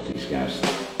guest.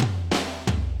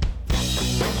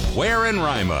 Ware and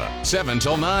Rima, 7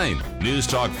 till 9. News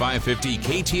Talk 550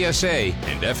 KTSA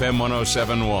and FM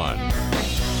 1071.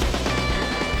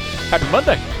 Happy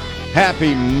Monday.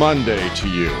 Happy Monday to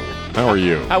you. How are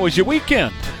you? How was your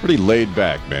weekend? Pretty laid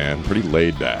back, man. Pretty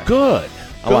laid back. Good.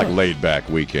 I like laid back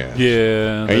weekends.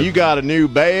 Yeah. Hey, you got a new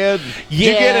bed? Yeah. Did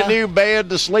you get a new bed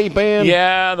to sleep in?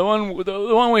 Yeah, the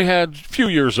one we had, a few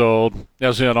years old. That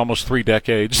was in almost 3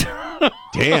 decades.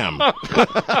 Damn.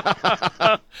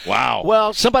 Wow.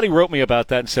 Well, somebody wrote me about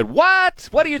that and said, "What?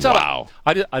 What are you talking Wow.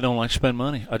 about?" I don't like to spend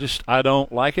money. I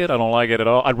don't like it. I don't like it at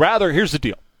all. Here's the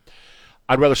deal.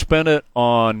 I'd rather spend it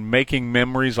on making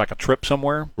memories, like a trip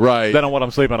somewhere, Right. than on what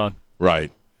I'm sleeping on.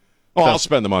 Right. Oh, I'll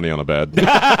spend the money on a bed.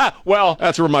 Well,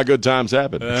 That's where my good times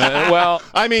happen.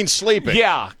 I mean sleeping.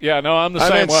 Yeah, no, I'm the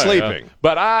same meant way. sleeping.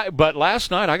 But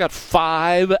last night I got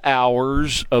 5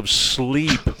 hours of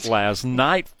sleep last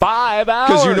night. 5 hours.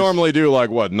 Because you normally do,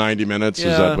 90 minutes?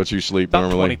 Yeah. Is that what you sleep About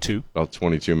normally? 22. About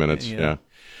 22 minutes, yeah. So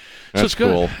That's it's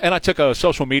good. cool. And I took a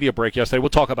social media break yesterday. We'll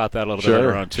talk about that a little bit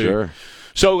later on, too. Sure.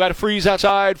 So we got a freeze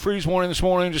outside, freeze warning this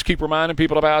morning. Just keep reminding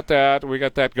people about that. We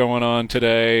got that going on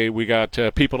today. We got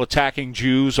people attacking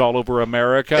Jews all over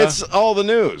America. It's all the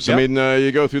news. Yep. I mean,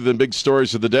 you go through the big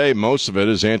stories of the day. Most of it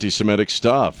is anti-Semitic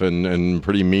stuff and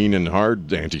pretty mean and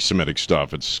hard anti-Semitic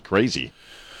stuff. It's crazy.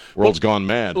 World's gone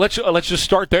mad. Let's just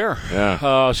start there.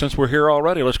 Yeah. Since we're here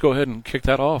already, let's go ahead and kick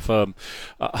that off.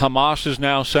 Hamas is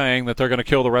now saying that they're going to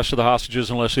kill the rest of the hostages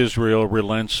unless Israel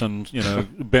relents and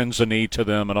bends the knee to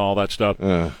them and all that stuff.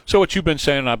 So what you've been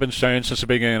saying and I've been saying since the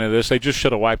beginning of this, they just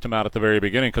should have wiped them out at the very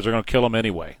beginning because they're going to kill them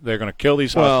anyway. They're going to kill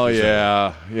these hostages.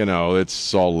 Well, yeah,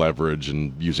 it's all leverage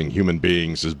and using human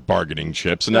beings as bargaining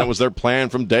chips, and that was their plan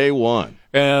from day one.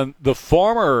 And the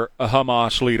former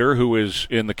Hamas leader, who is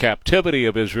in the captivity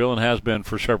of Israel and has been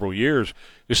for several years,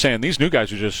 is saying these new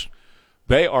guys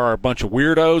they are a bunch of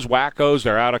weirdos, wackos,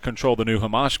 they're out of control, the new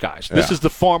Hamas guys. This is the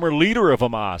former leader of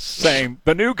Hamas saying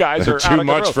the new guys are out of control. Too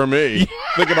much for me.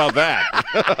 Think about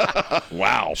that.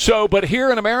 Wow. So, but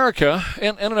here in America,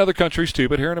 and in other countries too,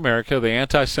 but here in America, the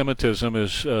anti-Semitism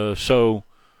is so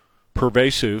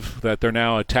pervasive that they're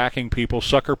now attacking people,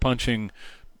 sucker punching.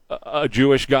 A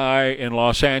Jewish guy in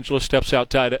Los Angeles steps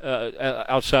outside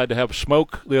to have a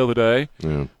smoke the other day,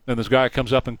 and this guy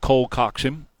comes up and cold cocks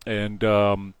him and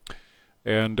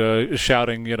is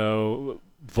shouting,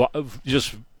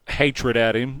 just hatred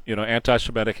at him,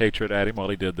 anti-Semitic hatred at him while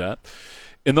he did that.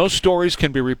 And those stories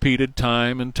can be repeated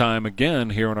time and time again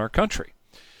here in our country.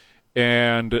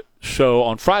 And so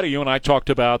on Friday, you and I talked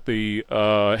about the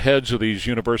heads of these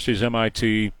universities,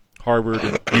 MIT, Harvard,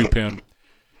 and UPenn.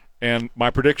 And my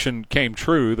prediction came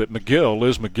true that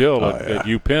Liz McGill at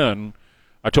UPenn,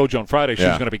 I told you on Friday she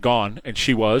was going to be gone, and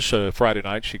she was. Friday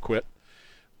night she quit.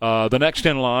 The next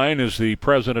in line is the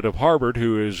president of Harvard,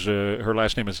 who is her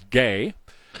last name is Gay.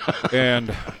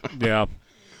 And, yeah.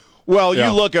 Well,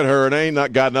 you look at her, and it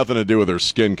ain't got nothing to do with her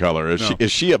skin color.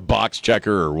 Is she a box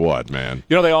checker or what, man?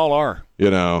 They all are.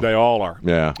 They all are.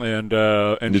 Yeah. And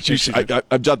did she? I've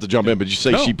got to jump in, but did you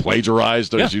say she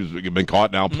plagiarized? Yeah. She's been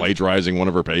caught now plagiarizing one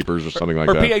of her papers or something like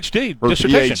her that. PhD. Her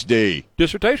dissertation.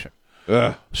 dissertation.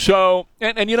 Ugh. So,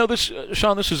 and this,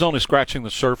 Sean, this is only scratching the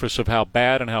surface of how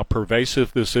bad and how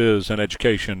pervasive this is in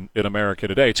education in America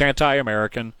today. It's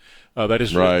anti-American. That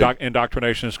is right.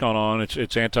 Indoctrination has gone on.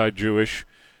 It's anti-Jewish.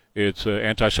 It's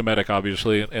anti-Semitic,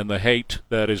 obviously, and the hate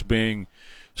that is being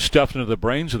stuffed into the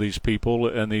brains of these people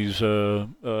and these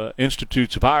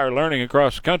institutes of higher learning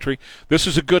across the country. This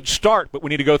is a good start, but we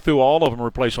need to go through all of them and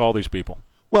replace all these people.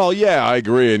 Well, yeah, I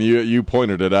agree, and you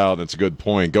pointed it out, and it's a good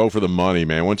point. Go for the money,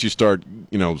 man. Once you start,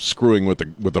 screwing with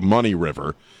the money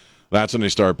river, that's when they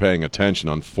start paying attention,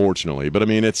 unfortunately. But, I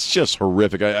mean, it's just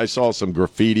horrific. I saw some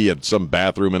graffiti at some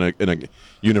bathroom in a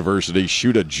university,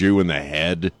 shoot a Jew in the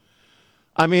head.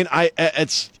 I mean,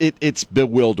 it's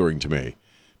bewildering to me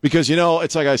because,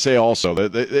 it's like I say also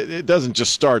that it doesn't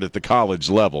just start at the college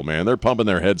level, man. They're pumping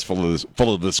their heads full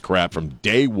of this crap from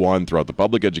day one throughout the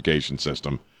public education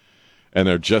system, and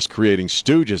they're just creating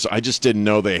stooges. I just didn't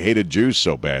know they hated Jews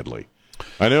so badly.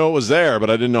 I knew it was there,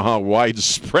 but I didn't know how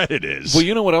widespread it is. Well,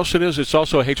 you know what else it is? It's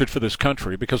also a hatred for this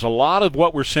country because a lot of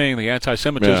what we're seeing, the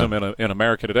anti-Semitism in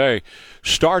America today,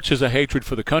 starts as a hatred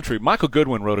for the country. Michael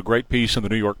Goodwin wrote a great piece in the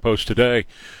New York Post today,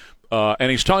 and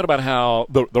he's talking about how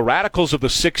the radicals of the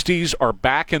 60s are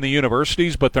back in the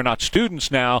universities, but they're not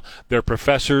students now. They're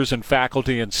professors and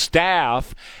faculty and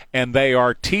staff, and they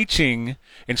are teaching,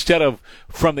 instead of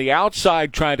from the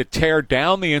outside trying to tear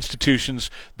down the institutions,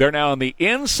 they're now on the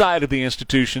inside of the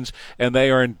institutions, and they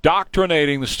are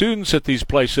indoctrinating the students at these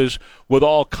places with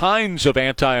all kinds of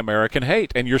anti-American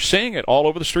hate. And you're seeing it all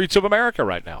over the streets of America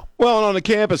right now. Well, and on the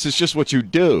campus, it's just what you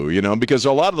do, because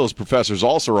a lot of those professors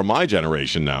also are my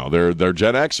generation now. They're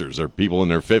Gen Xers. They're people in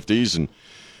their 50s,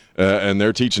 and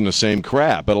they're teaching the same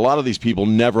crap. But a lot of these people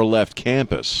never left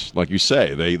campus. Like you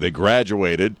say, they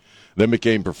graduated, then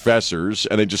became professors,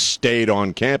 and they just stayed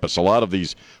on campus. A lot of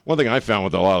these, one thing I found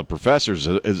with a lot of professors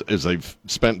is they've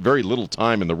spent very little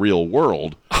time in the real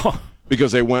world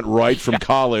because they went right from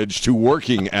college to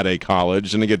working at a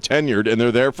college, and they get tenured, and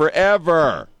they're there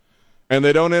forever. And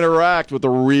they don't interact with the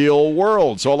real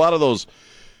world. So a lot of those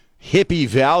hippie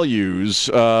values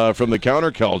from the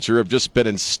counterculture have just been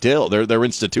instilled. They're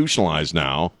institutionalized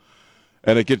now.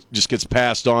 And it just gets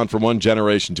passed on from one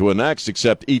generation to the next,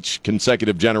 except each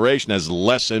consecutive generation has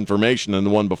less information than the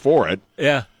one before it.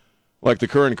 Yeah. Like the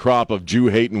current crop of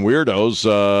Jew-hating weirdos,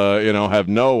 have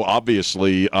no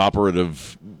obviously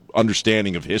operative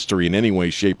understanding of history in any way,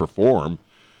 shape, or form.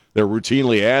 They're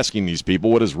routinely asking these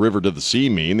people, what does river to the sea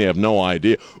mean? They have no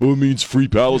idea. Oh, it means free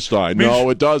Palestine. No,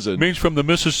 it doesn't. It means from the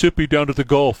Mississippi down to the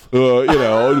Gulf.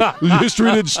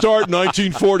 History didn't start in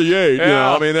 1948.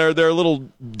 Yeah. They're little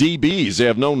DBs. They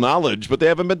have no knowledge, but they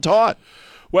haven't been taught.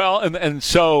 Well, and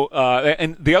so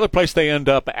the other place they end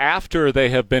up after they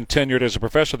have been tenured as a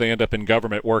professor, they end up in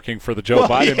government working for the Joe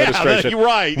Biden administration,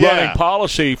 running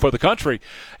policy for the country.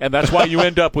 And that's why you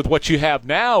end up with what you have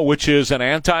now, which is an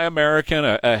anti-American,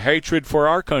 a hatred for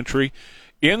our country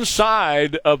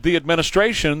inside of the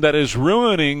administration that is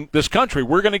ruining this country.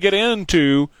 We're going to get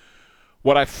into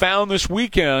what I found this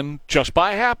weekend just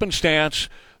by happenstance.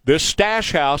 This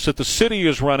stash house that the city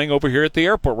is running over here at the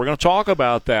airport. We're going to talk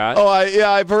about that. Oh,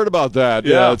 I've heard about that.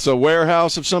 Yeah, it's a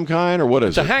warehouse of some kind, or what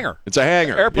is it? It's a hangar. It's a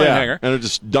hangar. Airplane hangar. And they're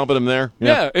just dumping them there?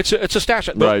 Yeah, it's a stash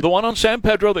house. Right. The one on San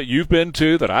Pedro that you've been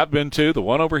to, that I've been to, the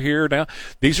one over here now,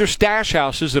 these are stash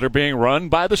houses that are being run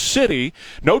by the city,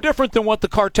 no different than what the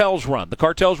cartels run. The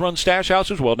cartels run stash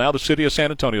houses. Well, now the city of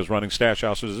San Antonio is running stash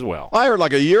houses as well. I heard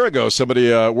like a year ago somebody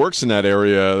works in that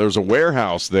area. There was a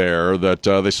warehouse there that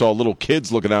they saw little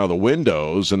kids looking out of the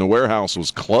windows, and the warehouse was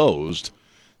closed.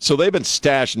 So they've been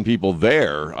stashing people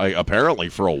there, apparently,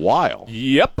 for a while.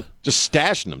 Yep. Just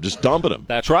stashing them, just dumping them.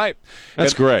 That's right.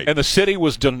 That's great. And the city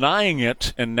was denying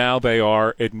it, and now they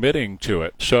are admitting to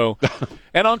it. So,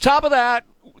 and on top of that,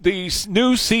 the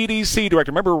new CDC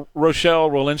director, remember Rochelle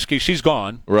Walensky, she's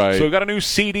gone. Right. So we've got a new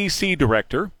CDC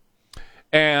director.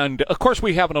 And, of course,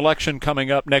 we have an election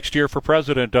coming up next year for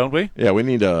president, don't we? Yeah, we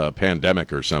need a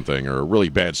pandemic or something, or a really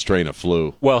bad strain of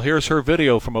flu. Well, here's her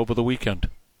video from over the weekend.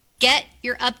 Get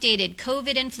your updated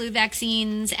COVID and flu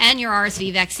vaccines and your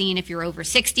RSV vaccine if you're over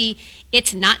 60.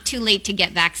 It's not too late to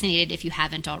get vaccinated if you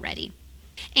haven't already.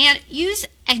 And use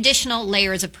additional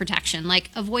layers of protection, like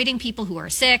avoiding people who are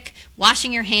sick,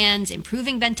 washing your hands,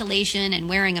 improving ventilation, and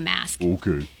wearing a mask.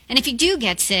 Okay. And if you do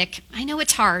get sick, I know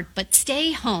it's hard, but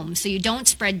stay home so you don't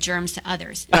spread germs to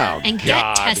others. Oh, and God.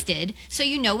 get tested so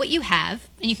you know what you have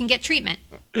and you can get treatment.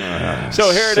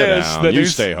 So here it Sit is. down.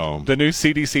 Stay home. The new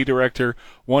CDC director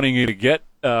wanting you to get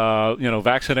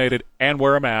vaccinated and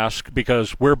wear a mask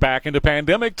because we're back into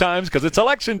pandemic times because it's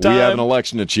election time. We have an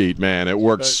election to cheat, man. It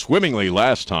worked swimmingly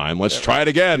last time. Let's try it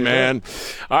again, man.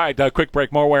 All right, quick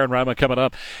break. More Ware and Rima coming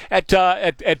up. At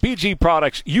BG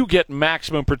Products, you get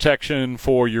maximum protection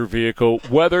for your vehicle,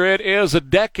 whether it is a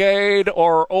decade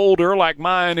or older like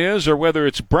mine is, or whether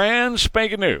it's brand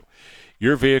spanking new.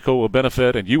 Your vehicle will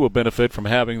benefit, and you will benefit from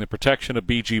having the protection of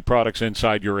BG products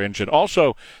inside your engine.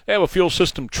 Also, they have a fuel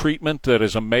system treatment that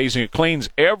is amazing. It cleans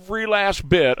every last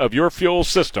bit of your fuel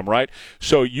system, right?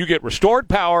 So you get restored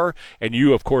power, and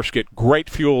you, of course, get great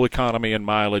fuel economy and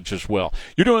mileage as well.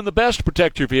 You're doing the best to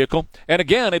protect your vehicle. And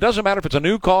again, it doesn't matter if it's a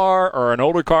new car or an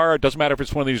older car. It doesn't matter if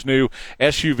it's one of these new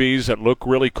SUVs that look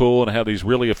really cool and have these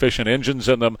really efficient engines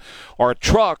in them, or a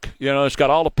truck, it's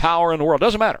got all the power in the world. It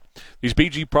doesn't matter. These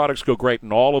BG products go great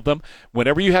in all of them.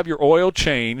 Whenever you have your oil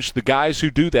changed, the guys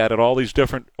who do that at all these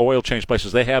different oil change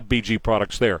places, they have BG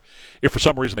products there. If for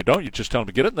some reason they don't, you just tell them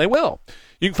to get it, and they will.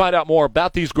 You can find out more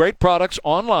about these great products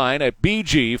online at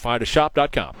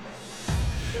bgfindashop.com.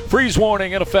 Freeze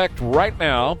warning in effect right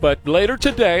now, but later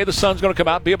today the sun's going to come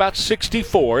out and be about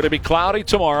 64. It'll be cloudy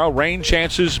tomorrow. Rain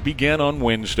chances begin on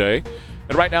Wednesday.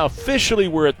 And right now officially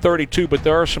we're at 32, but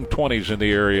there are some 20s in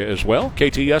the area as well.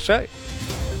 KTSA.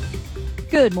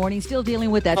 Good morning. Still dealing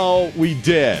with that. Oh, we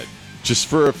did. Just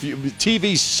for a few.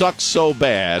 TV sucks so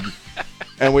bad.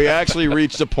 And we actually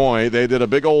reached a point. They did a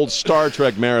big old Star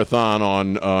Trek marathon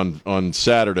on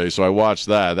Saturday, so I watched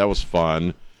that. That was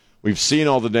fun. We've seen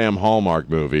all the damn Hallmark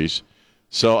movies.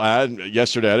 So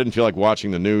yesterday I didn't feel like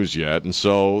watching the news yet, and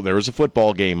so there was a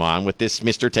football game on with this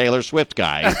Mr. Taylor Swift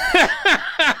guy.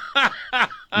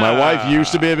 My wife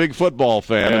used to be a big football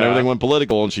fan, and everything went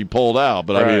political, and she pulled out.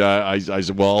 But I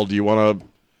said, well, do you want to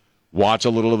watch a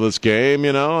little of this game,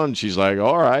 And she's like,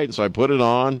 all right. And so I put it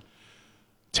on.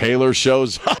 Taylor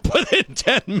shows up within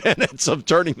 10 minutes of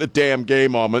turning the damn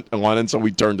game on, and so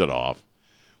we turned it off.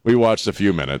 We watched a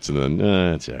few minutes, and then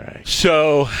it's all right.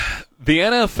 So the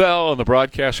NFL and the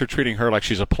broadcasts are treating her like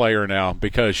she's a player now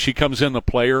because she comes in the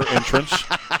player entrance.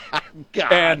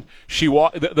 And she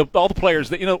all the players,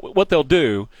 what they'll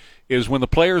do is when the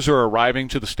players are arriving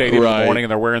to the stadium in the morning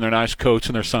and they're wearing their nice coats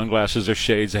and their sunglasses, their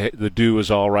shades, the dew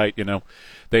is all right,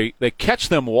 They catch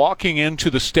them walking into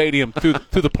the stadium through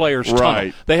the players'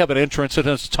 tunnel. They have an entrance and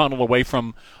it's a tunnel away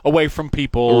from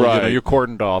people. Right. You're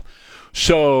cordoned off.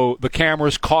 So the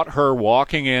cameras caught her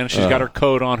walking in. She's got her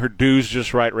coat on. Her dew's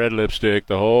just right, red lipstick,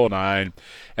 the whole nine.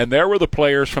 And there were the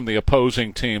players from the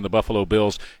opposing team, the Buffalo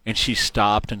Bills, and she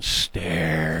stopped and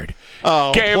stared.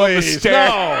 Oh, Gave please, them the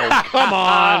stare. no, come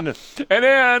on. And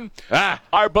then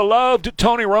our beloved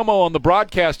Tony Romo on the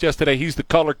broadcast yesterday, he's the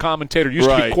color commentator, used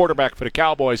to be quarterback for the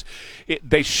Cowboys.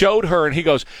 They showed her, and he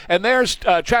goes, and there's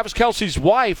Travis Kelce's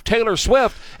wife, Taylor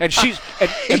Swift, and she's,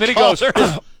 and then he goes,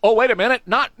 oh, wait a minute,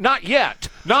 not yet.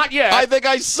 Not yet. I think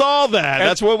I saw that.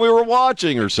 That's what we were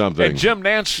watching or something. And Jim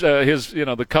Nance,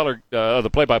 the color, the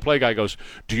play-by-play guy goes,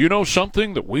 do you know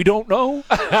something that we don't know?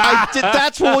 I did.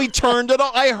 That's when we turned it on.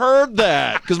 I heard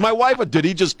that because my wife. Did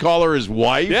he just call her his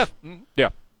wife? Yeah.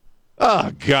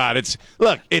 Oh God! It's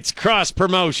cross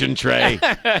promotion, Trey.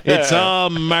 It's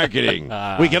all marketing.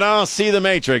 We can all see the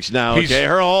Matrix now. Okay,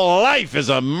 her whole life is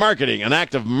an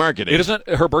act of marketing. It isn't.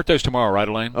 Her birthday's tomorrow, right,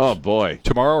 Elaine? Oh boy,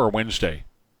 tomorrow or Wednesday?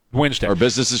 Wednesday. Our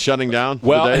business is shutting down.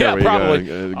 Well, today? Probably.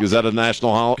 Is that a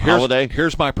national holiday?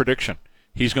 Here's my prediction.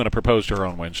 He's going to propose to her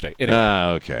on Wednesday. Anyway.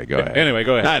 Okay, go ahead. Anyway,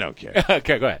 go ahead. I don't care.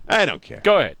 Okay, go ahead. I don't care.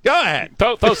 Go ahead. Go ahead.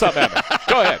 Throw something at me.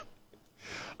 Go ahead.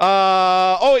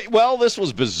 This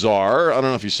was bizarre. I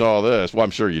don't know if you saw this. Well,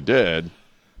 I'm sure you did.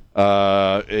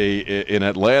 In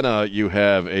Atlanta, you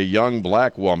have a young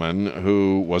black woman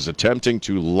who was attempting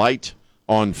to light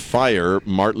on fire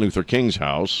Martin Luther King's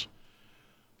house,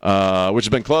 which has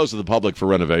been closed to the public for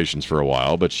renovations for a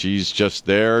while, but she's just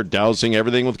there dousing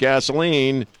everything with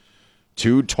gasoline.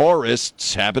 Two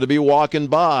tourists happen to be walking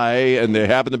by, and they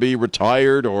happen to be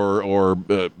retired or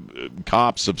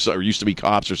cops, or used to be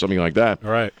cops or something like that. All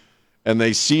right. And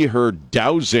they see her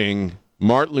dousing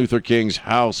Martin Luther King's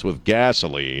house with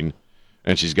gasoline,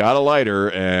 and she's got a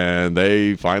lighter, and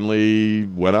they finally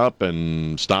went up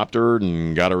and stopped her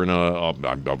and got her in a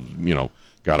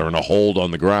hold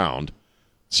on the ground.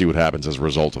 See what happens as a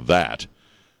result of that.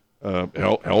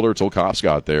 Held her till cops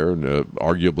got there and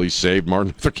arguably saved Martin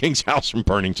Luther King's house from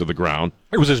burning to the ground.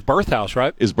 It was his birth house,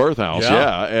 right? His birth house,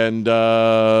 yeah. And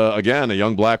again, a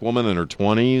young black woman in her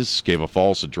 20s gave a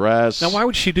false address. Now, why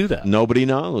would she do that? Nobody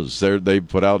knows. They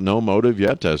put out no motive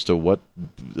yet as to what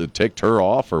ticked her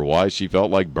off or why she felt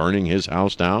like burning his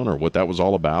house down or what that was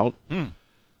all about.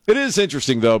 It is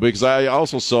interesting, though, because I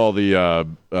also saw I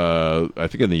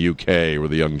think in the UK, where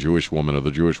the Jewish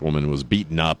woman was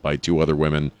beaten up by two other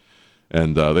women.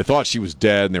 And they thought she was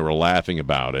dead, and they were laughing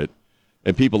about it.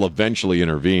 And people eventually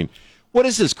intervened. What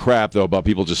is this crap, though, about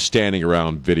people just standing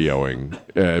around videoing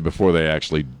before they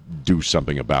actually do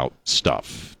something about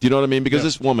stuff? Do you know what I mean? Because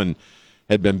this woman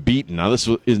had been beaten. Now, this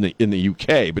was in the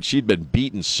UK, but she'd been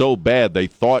beaten so bad they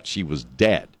thought she was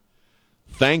dead.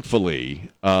 Thankfully,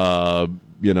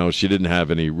 she didn't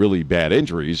have any really bad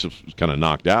injuries. She was kind of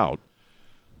knocked out.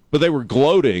 But they were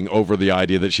gloating over the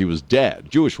idea that she was dead,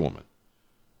 Jewish woman.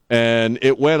 And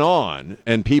it went on,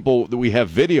 and we have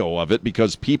video of it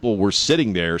because people were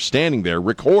standing there,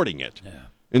 recording it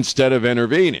instead of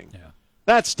intervening. Yeah.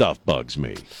 That stuff bugs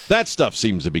me. That stuff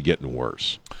seems to be getting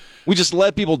worse. We just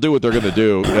let people do what they're going to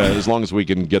do as long as we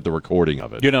can get the recording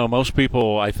of it. Most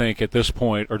people, I think, at this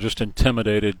point are just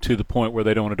intimidated to the point where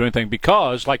they don't want to do anything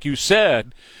because, like you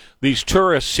said, these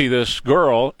tourists see this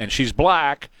girl, and she's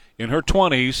black, in her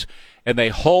 20s, and they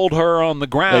hold her on the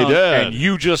ground. They did. And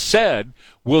you just said,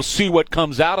 we'll see what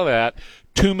comes out of that.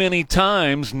 Too many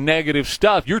times, negative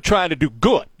stuff. You're trying to do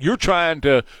good. You're trying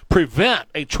to prevent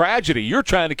a tragedy. You're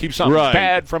trying to keep something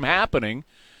bad from happening.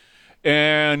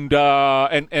 And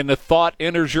the thought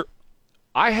enters your.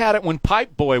 I had it when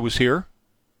Pipe Boy was here.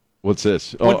 What's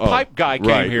this? When Pipe Guy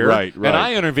came here, right. And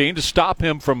I intervened to stop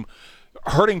him from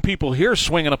hurting people here,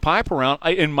 swinging a pipe around.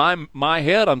 In my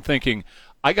head, I'm thinking,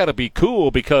 I got to be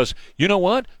cool because you know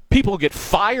what? People get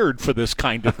fired for this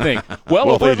kind of thing.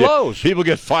 Well, over at Lowe's. People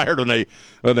get fired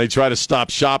when they try to stop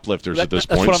shoplifters at this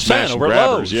point. That's what I'm saying, over at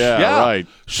Lowe's. Yeah, right.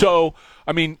 So,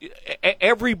 I mean,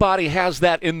 everybody has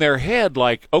that in their head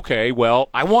like, okay, well,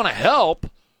 I want to help,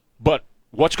 but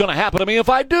what's going to happen to me if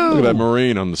I do? Look at that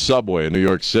Marine on the subway in New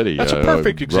York City. That's a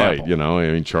perfect example.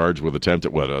 Right, charged with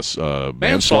attempted,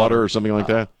 manslaughter or something like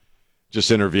that? Just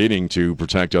intervening to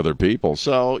protect other people.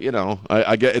 So,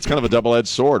 I get it's kind of a double-edged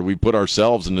sword. We put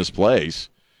ourselves in this place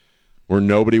where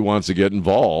nobody wants to get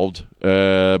involved,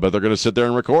 but they're going to sit there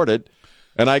and record it.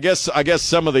 And I guess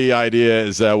some of the idea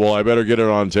is that, well, I better get it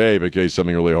on tape in case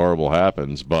something really horrible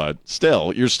happens. But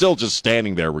still, you're still just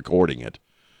standing there recording it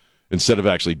instead of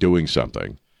actually doing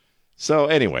something. So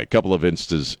anyway, a couple of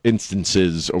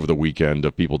instances over the weekend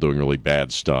of people doing really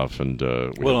bad stuff, and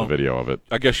we have a video of it.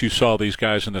 I guess you saw these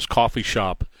guys in this coffee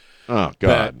shop. Oh,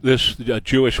 God. This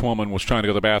Jewish woman was trying to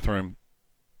go to the bathroom,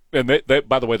 and they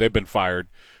by the way, they've been fired,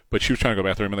 but she was trying to go to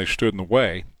the bathroom, and they stood in the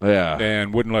way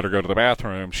and wouldn't let her go to the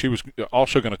bathroom. She was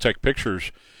also going to take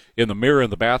pictures. In the mirror in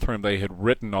the bathroom, they had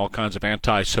written all kinds of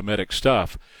anti-Semitic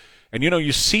stuff. And,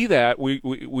 you see that.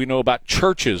 We know about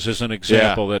churches as an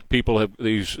example, that people have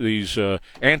these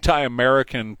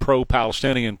anti-American,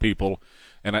 pro-Palestinian people,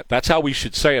 and that's how we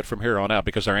should say it from here on out,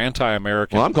 because they're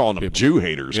anti-American. Well, I'm calling them Jew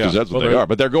haters because that's what they are.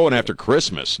 But they're going after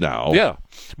Christmas now. Yeah,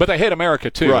 but they hate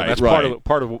America too. Right, and that's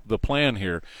part of the plan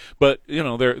here. But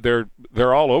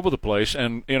they're all over the place,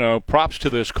 and props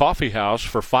to this coffee house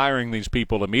for firing these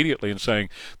people immediately and saying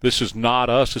this is not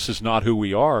us, this is not who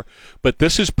we are. But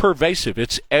this is pervasive.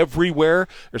 It's everywhere.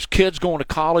 There's kids going to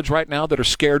college right now that are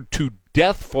scared to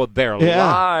death for their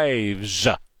lives.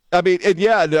 I mean,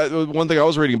 one thing I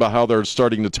was reading about how they're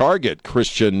starting to target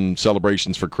Christian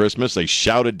celebrations for Christmas. They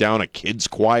shouted down a kids'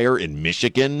 choir in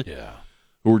Michigan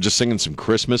who were just singing some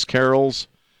Christmas carols.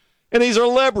 And these are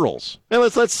liberals. And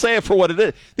let's say it for what it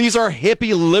is. These are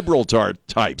hippie liberal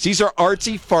types. These are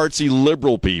artsy-fartsy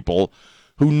liberal people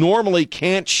who normally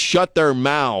can't shut their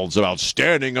mouths about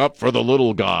standing up for the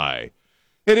little guy.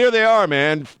 And here they are,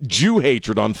 man. Jew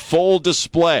hatred on full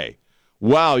display.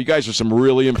 Wow, you guys are some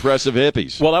really impressive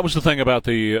hippies. Well, that was the thing about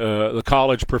the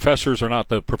college professors, or not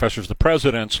the professors, the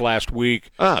presidents last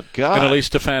week. Oh, God. And Elise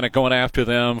Stefanik going after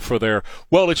them for their,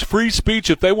 it's free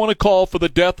speech. If they want to call for the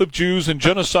death of Jews and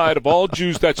genocide of all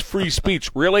Jews, that's free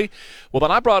speech. Really? Well, then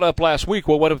I brought up last week,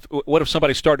 what if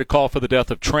somebody started to call for the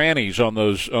death of trannies on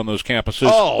those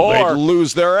campuses? Oh, they'd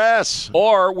lose their ass.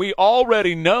 Or we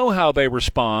already know how they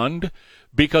respond.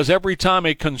 Because every time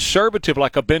a conservative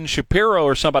like a Ben Shapiro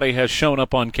or somebody has shown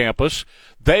up on campus,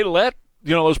 they let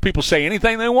those people say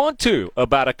anything they want to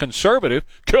about a conservative,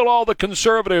 kill all the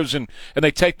conservatives, and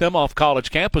they take them off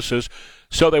college campuses.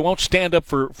 So they won't stand up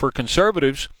for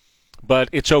conservatives, but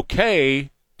it's okay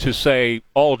to say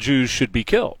all Jews should be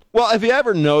killed. Well, have you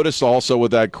ever noticed also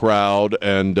with that crowd,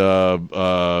 and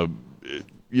again,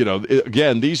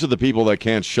 these are the people that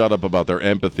can't shut up about their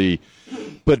empathy.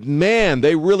 But, man,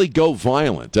 they really go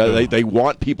violent. They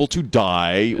want people to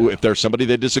die. If there's somebody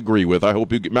they disagree with,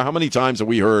 how many times have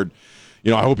we heard,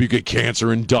 I hope you get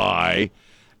cancer and die.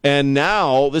 And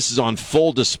now this is on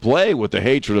full display with the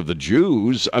hatred of the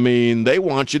Jews. I mean, they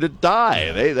want you to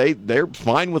die. They're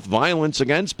fine with violence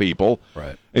against people.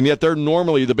 Right. And yet they're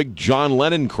normally the big John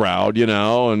Lennon crowd,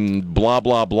 and blah,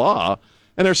 blah, blah.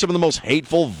 And they're some of the most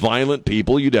hateful, violent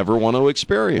people you'd ever want to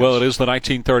experience. Well, it is the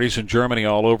 1930s in Germany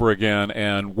all over again,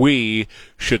 and we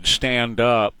should stand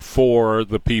up for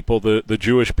the people, the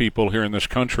Jewish people here in this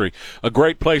country. A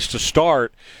great place to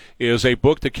start is a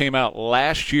book that came out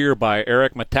last year by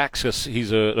Eric Metaxas.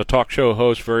 He's a talk show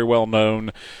host, very well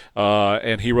known,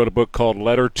 and he wrote a book called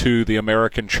Letter to the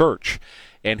American Church.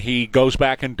 And he goes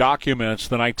back and documents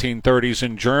the 1930s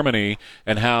in Germany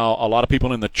and how a lot of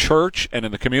people in the church and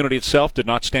in the community itself did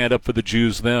not stand up for the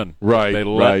Jews then. Right, they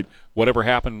let whatever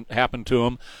happened to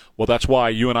them. Well, that's why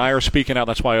you and I are speaking out.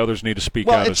 That's why others need to speak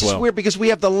out as well. It's weird because we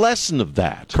have the lesson of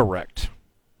that. Correct.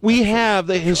 We have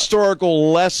the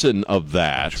historical lesson of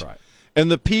that. That's right. And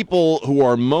the people who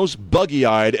are most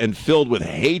buggy-eyed and filled with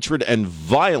hatred and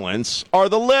violence are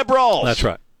the liberals. That's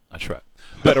right.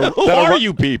 Who are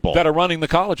you people? That are running the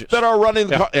colleges. That are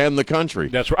running and the country.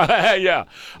 That's right. Yeah.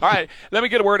 All right. Let me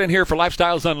get a word in here for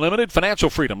Lifestyles Unlimited.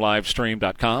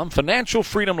 FinancialFreedomLivestream.com.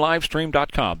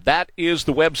 FinancialFreedomLivestream.com. That is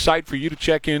the website for you to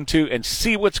check into and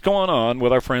see what's going on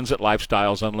with our friends at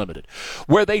Lifestyles Unlimited,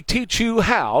 where they teach you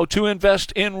how to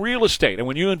invest in real estate. And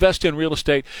when you invest in real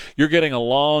estate, you're getting a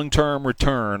long-term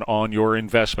return on your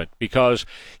investment because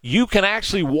you can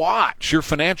actually watch your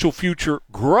financial future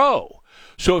grow.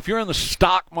 So if you're in the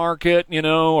stock market,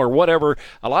 or whatever,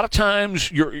 a lot of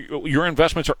times your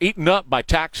investments are eaten up by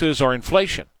taxes or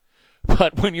inflation.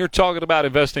 But when you're talking about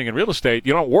investing in real estate,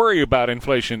 you don't worry about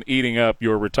inflation eating up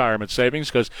your retirement savings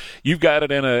because you've got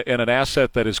it in an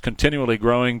asset that is continually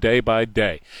growing day by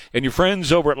day. And your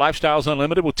friends over at Lifestyles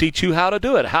Unlimited will teach you how to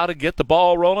do it, how to get the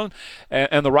ball rolling,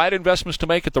 and the right investments to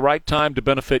make at the right time to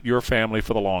benefit your family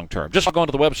for the long term. Just log on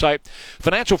to the website,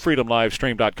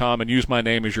 financialfreedomlivestream.com, and use my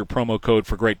name as your promo code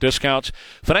for great discounts.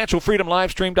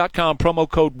 Financialfreedomlivestream.com, promo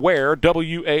code WARE,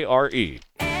 W-A-R-E.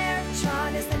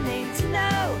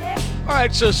 All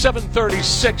right, so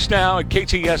 7:36 now at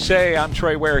KTSA. I'm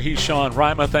Trey Ware. He's Sean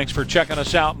Rima. Thanks for checking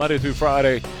us out Monday through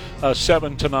Friday,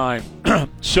 7 to 9.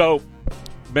 So,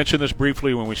 mentioned this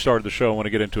briefly when we started the show. I want to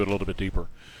get into it a little bit deeper.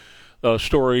 The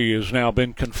story has now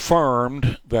been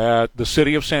confirmed that the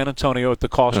city of San Antonio, at the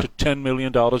cost of $10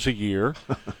 million a year,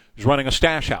 is running a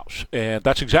stash house. And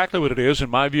that's exactly what it is, in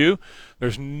my view.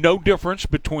 There's no difference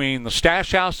between the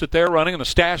stash house that they're running and the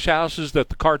stash houses that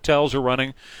the cartels are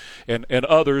running and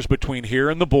others between here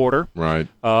and the border. Right.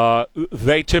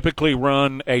 They typically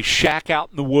run a shack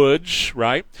out in the woods,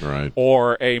 right? Right.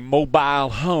 Or a mobile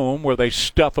home where they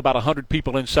stuff about 100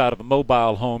 people inside of a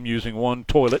mobile home using one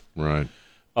toilet. Right.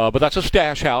 But that's a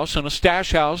stash house, and a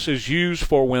stash house is used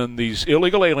for when these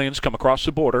illegal aliens come across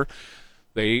the border.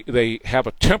 They have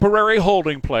a temporary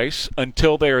holding place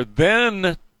until they're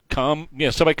then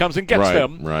somebody comes and gets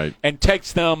them and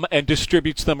takes them and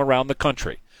distributes them around the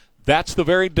country. That's the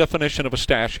very definition of a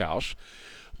stash house.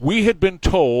 We had been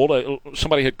told,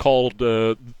 somebody had called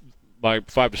my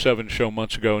 5 to 7 show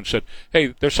months ago and said,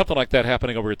 hey, there's something like that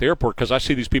happening over at the airport because I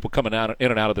see these people coming in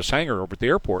and out of this hangar over at the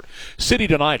airport. City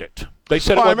denied it. They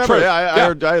said it wasn't I remember.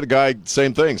 true. I had a guy,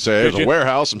 same thing, say there's a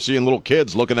warehouse. I'm seeing little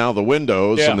kids looking out of the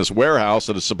windows in this warehouse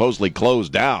that is supposedly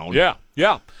closed down. Yeah.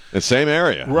 The same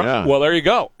area. Right. Yeah. Well, there you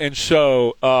go. And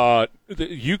so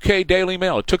the UK Daily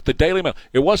Mail, it took the Daily Mail.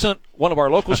 It wasn't one of our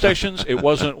local stations. It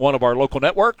wasn't one of our local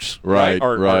networks,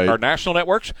 our national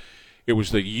networks. It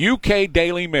was the UK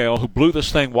Daily Mail who blew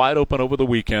this thing wide open over the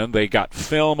weekend. They got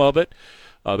film of it.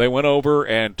 They went over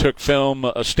and took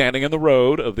film standing in the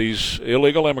road of these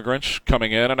illegal immigrants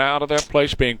coming in and out of that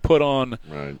place, being put on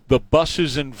the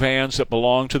buses and vans that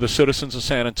belong to the citizens of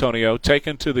San Antonio,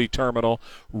 taken to the terminal,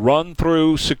 run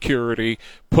through security,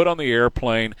 put on the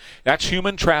airplane. That's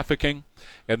human trafficking,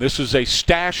 and this is a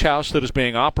stash house that is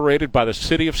being operated by the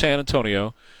city of San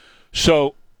Antonio.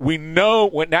 So we know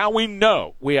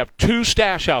we have 2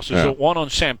 stash houses, one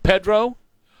on San Pedro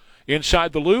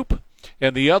inside the Loop,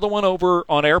 and the other one over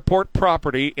on airport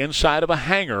property inside of a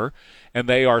hangar, and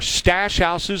they are stash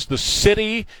houses. The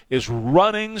city is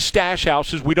running stash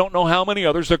houses. We don't know how many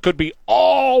others. There could be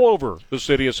all over the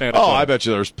city of San Antonio. Oh, I bet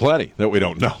you there's plenty that we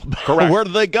don't know. Correct. Where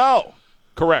do they go?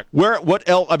 Correct. What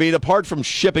else? I mean, apart from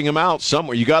shipping them out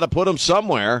somewhere, you got to put them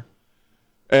somewhere.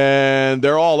 And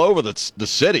they're all over the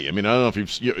city. I mean, I don't know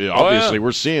if obviously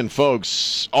we're seeing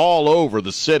folks all over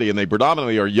the city, and they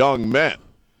predominantly are young men.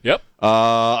 Yep.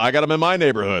 I got them in my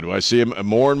neighborhood. I see them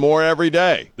more and more every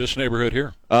day. This neighborhood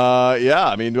here. Yeah.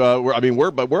 I mean, we're on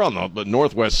the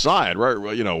northwest side, right?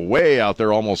 Way out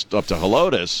there, almost up to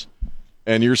Helotes,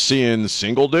 and you're seeing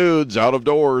single dudes out of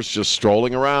doors, just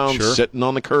strolling around, sitting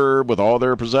on the curb with all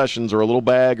their possessions or a little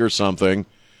bag or something.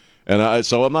 And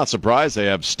so I'm not surprised they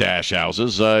have stash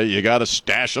houses. You got to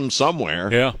stash them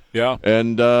somewhere. Yeah.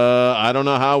 And I don't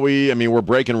know how we're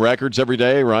breaking records every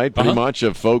day, right? Pretty much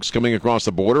of folks coming across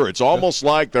the border. It's almost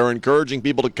like they're encouraging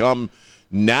people to come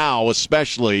now,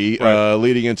 especially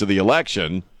leading into the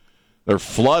election. They're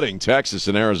flooding Texas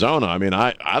and Arizona. I mean,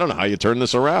 I don't know how you turn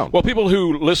this around. Well, people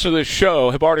who listen to this show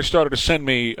have already started to send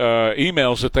me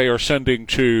emails that they are sending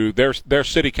to their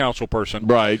city council person.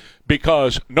 Right.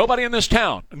 Because nobody in this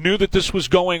town knew that this was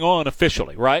going on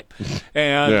officially, right?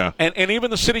 And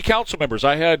even the city council members.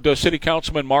 I had City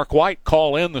Councilman Mark White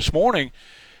call in this morning,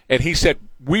 and he said,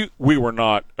 we were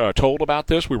not told about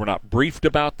this. We were not briefed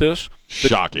about this.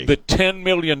 Shocking. The $10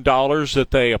 million that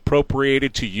they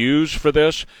appropriated to use for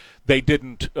this, they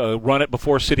didn't run it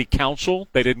before city council.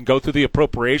 They didn't go through the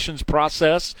appropriations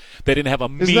process. They didn't have a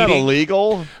meeting. Isn't that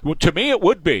illegal? Well, to me, it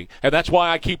would be. And that's why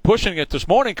I keep pushing it this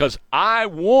morning, because I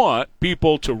want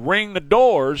people to ring the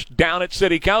doors down at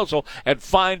city council and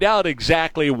find out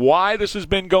exactly why this has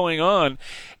been going on.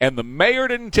 And the mayor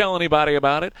didn't tell anybody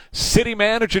about it. City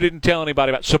manager didn't tell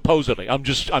anybody about it, supposedly. I'm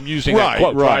using that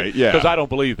quote, right? Yeah. Because I don't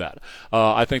believe that.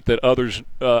 I think that others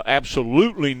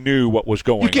absolutely knew what was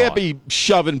going on. You can't be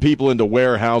shoving people people into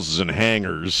warehouses and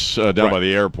hangars down by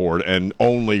the airport, and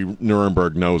only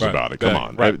Nuremberg knows about it. Come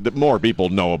on. Right. More people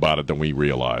know about it than we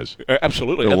realize.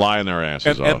 Absolutely. They're lying their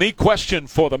asses off. And the question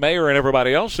for the mayor and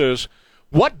everybody else is,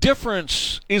 what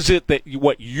difference is it that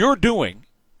what you're doing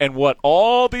and what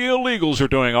all the illegals are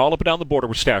doing all up and down the border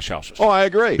with stash houses? Oh, I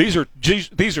agree. These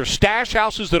are stash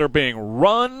houses that are being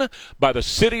run by the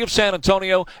city of San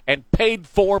Antonio and paid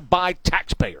for by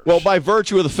taxpayers. Well, by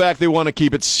virtue of the fact they want to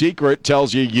keep it secret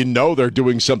tells you they're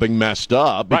doing something messed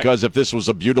up, because if this was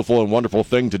a beautiful and wonderful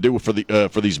thing to do for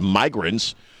these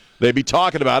migrants, they'd be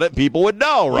talking about it, and people would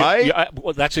know, right?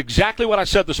 Well, that's exactly what I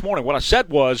said this morning. What I said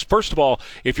was, first of all,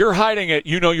 if you're hiding it,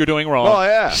 you know you're doing wrong. Oh,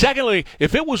 yeah. Secondly,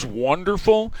 if it was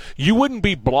wonderful, you wouldn't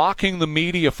be blocking the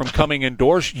media from coming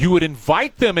indoors. You would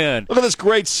invite them in. Look at this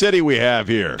great city we have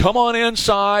here. Come on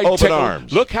inside. Open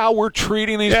arms. Look how we're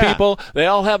treating these people. They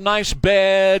all have nice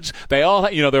beds. They all,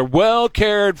 they're well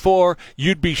cared for.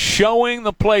 You'd be showing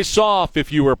the place off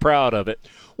if you were proud of it.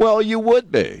 Well, you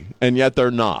would be, and yet they're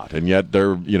not. And yet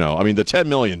they're, the $10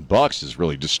 million is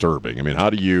really disturbing. I mean, how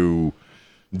do you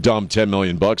dump $10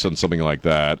 million on something like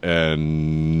that,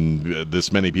 and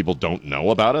this many people don't know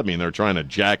about it? I mean, they're trying to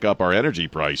jack up our energy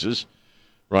prices,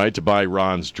 right, to buy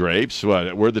Ron's drapes.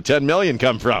 Where'd the $10 million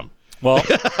come from? Well,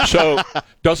 so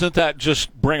doesn't that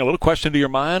just bring a little question to your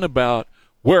mind about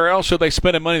where else are they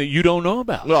spending money that you don't know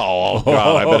about? Oh,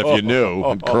 God, I bet if you knew,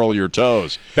 you'd curl your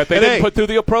toes. That they didn't put through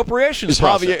the appropriations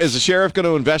process. Is the sheriff going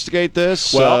to investigate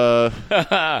this? Well,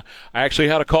 I actually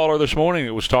had a caller this morning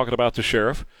that was talking about the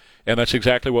sheriff, and that's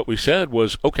exactly what we said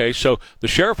was, okay, so the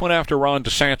sheriff went after Ron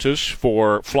DeSantis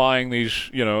for flying these,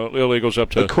 illegals up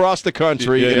to across the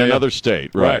country in another state,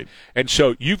 right? And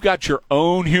so you've got your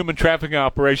own human trafficking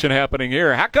operation happening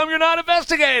here. How come you're not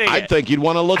investigating it? I think you'd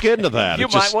want to look into that. You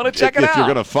might want to check it out. If you're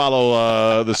going to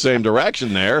follow the same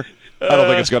direction there. I don't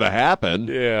think it's going to happen.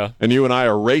 Yeah. And you and I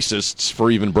are racists for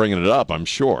even bringing it up, I'm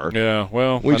sure. Yeah,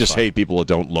 well, we just hate people that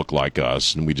don't look like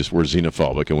us, and we're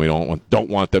xenophobic, and we don't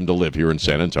want them to live here in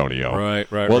San Antonio. Right.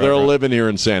 Well, they're living here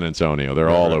in San Antonio. They're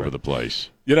all over the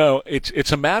place.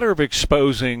 It's a matter of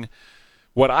exposing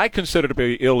what I consider to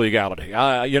be illegality.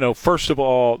 First of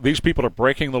all, these people are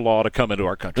breaking the law to come into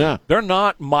our country. Yeah. They're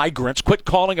not migrants. Quit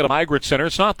calling it a migrant center.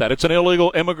 It's not that. It's an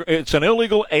illegal It's an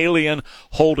illegal alien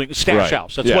holding stash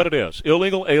house. That's what it is.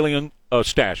 Illegal alien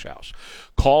stash house.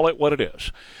 Call it what it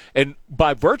is. And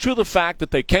by virtue of the fact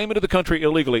that they came into the country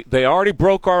illegally, they already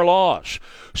broke our laws.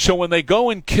 So when they go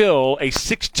and kill a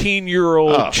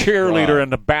 16-year-old cheerleader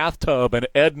in the bathtub in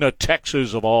Edna,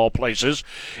 Texas, of all places,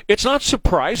 it's not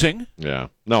surprising. Yeah.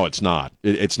 No, it's not.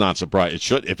 It's not surprising. It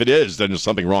should. If it is, then there's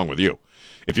something wrong with you.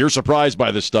 If you're surprised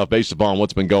by this stuff based upon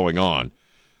what's been going on,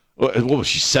 what was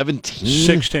she, 17?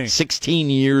 16. 16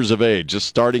 years of age, just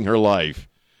starting her life,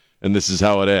 and this is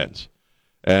how it ends.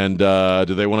 And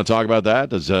do they want to talk about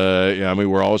that?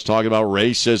 We're always talking about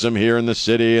racism here in the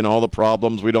city and all the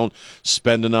problems. We don't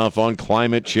spend enough on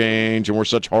climate change, and we're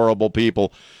such horrible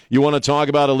people. You want to talk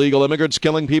about illegal immigrants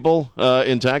killing people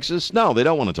in Texas? No, they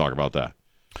don't want to talk about that.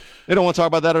 They don't want to talk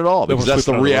about that at all, because that's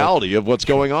the reality of what's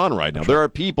going on right now. There are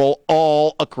people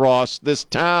all across this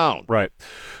town. Right.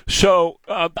 So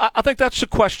I think that's a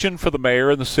question for the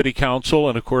mayor and the city council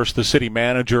and, of course, the city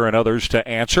manager and others to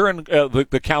answer, and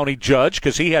the county judge,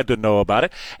 because he had to know about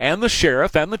it, and the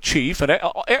sheriff and the chief and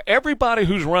everybody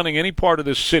who's running any part of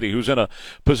this city, who's in a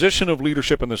position of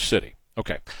leadership in this city.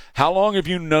 Okay. How long have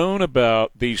you known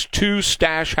about these two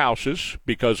stash houses?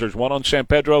 Because there's one on San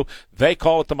Pedro. They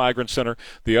call it the Migrant Center.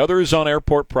 The other is on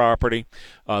airport property.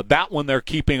 That one they're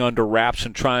keeping under wraps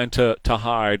and trying to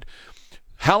hide.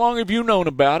 How long have you known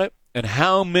about it? And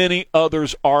how many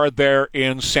others are there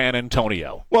in San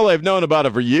Antonio? Well, they've known about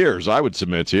it for years, I would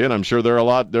submit to you, and I'm sure there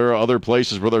are other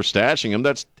places where they're stashing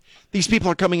them. These people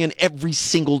are coming in every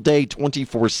single day,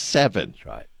 24/7. That's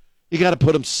right. You got to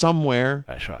put them somewhere.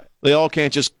 That's right. They all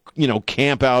can't just,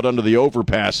 camp out under the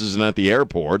overpasses and at the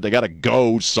airport. They got to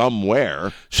go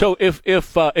somewhere. So if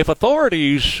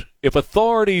authorities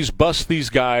bust these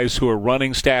guys who are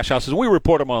running stash houses, and we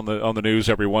report them on the news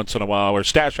every once in a while, where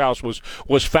stash house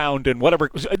was found in whatever,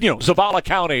 Zavala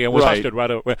County, and was busted,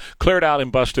 cleared out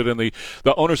and busted, and the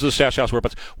owners of the stash house were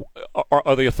busted.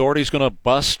 Are the authorities going to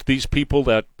bust these people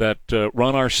that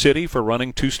run our city for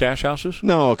running two stash houses?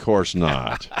 No, of course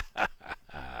not.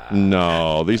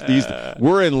 No, these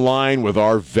we're in line with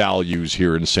our values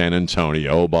here in San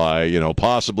Antonio by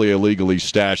possibly illegally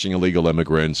stashing illegal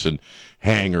immigrants and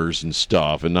hangers and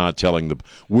stuff, and not telling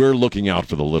we're looking out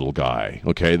for the little guy.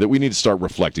 Okay, that we need to start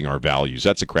reflecting our values.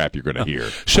 That's the crap you're going to hear.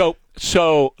 So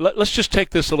So let's just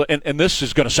take this a little, and this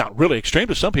is going to sound really extreme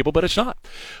to some people, but it's not.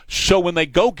 So when they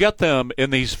go get them in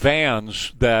these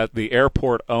vans that the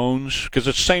airport owns, because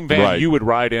it's the same van you would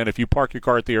ride in if you park your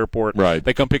car at the airport,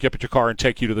 they come pick you up at your car and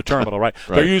take you to the terminal, right?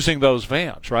 They're using those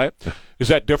vans, right? Is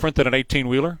that different than an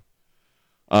 18-wheeler?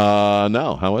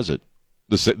 No. How is it?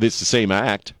 It's the same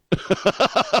act.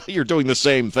 You're doing the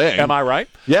same thing. Am I right?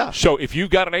 Yeah. So if you've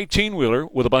got an 18-wheeler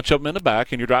with a bunch of them in the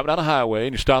back and you're driving down a highway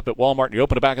and you stop at Walmart and you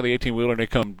open the back of the 18-wheeler and they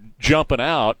come jumping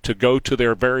out to go to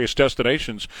their various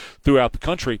destinations throughout the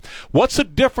country, what's the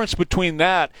difference between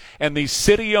that and these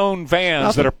city-owned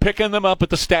vans that are picking them up at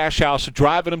the stash house and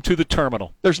driving them to the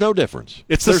terminal? There's no difference.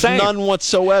 There's same. None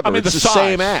whatsoever. I mean, it's the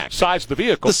same act. Size of the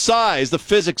vehicle. The size, the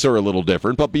physics are a little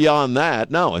different, but beyond that,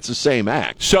 no, it's the same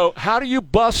act. So how do you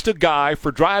bust a guy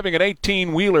for driving an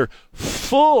 18-wheeler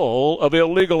full of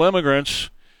illegal immigrants,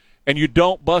 and you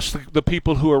don't bust the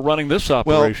people who are running this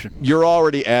operation? Well, you're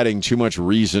already adding too much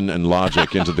reason and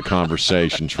logic into the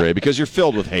conversation, Trey, because you're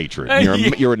filled with hatred.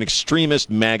 You're an extremist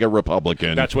MAGA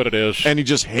Republican. That's what it is. And you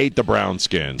just hate the brown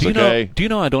skins, do you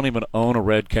know I don't even own a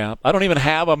red cap? I don't even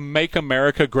have a Make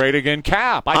America Great Again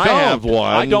cap. I have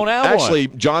one. I don't have one. Actually,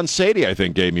 John Sadie, I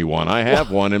think, gave me one. I have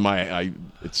one in my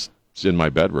it's in my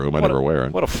bedroom. I never wear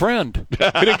it. What a friend. He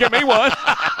didn't give me one.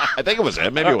 I think it was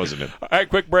him. Maybe it wasn't him. All right,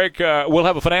 quick break. We'll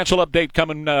have a financial update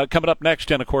coming up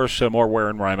next, and, of course, more Ware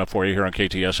and Rima for you here on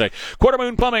KTSA. Quarter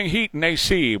Moon Plumbing, Heat, and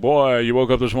AC. Boy, you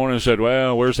woke up this morning and said,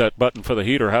 well, where's that button for the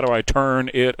heater? How do I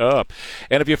turn it up?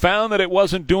 And if you found that it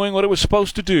wasn't doing what it was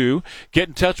supposed to do, get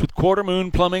in touch with Quarter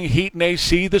Moon Plumbing, Heat, and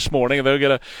AC this morning, and they'll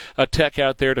get a tech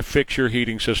out there to fix your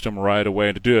heating system right away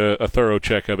and to do a thorough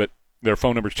check of it. Their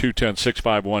phone number is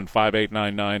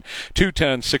 210-651-5899,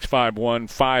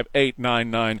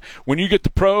 210-651-5899. When you get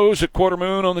the pros at Quarter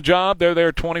Moon on the job, they're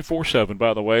there 24/7,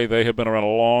 by the way. They have been around a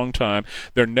long time.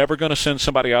 They're never going to send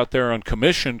somebody out there on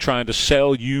commission trying to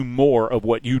sell you more of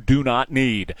what you do not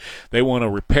need. They want to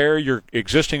repair your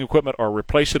existing equipment or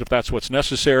replace it if that's what's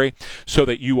necessary so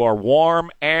that you are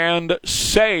warm and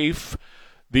safe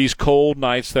these cold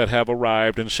nights that have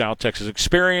arrived in South Texas.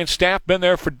 Experienced staff, been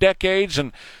there for decades,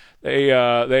 and they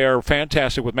are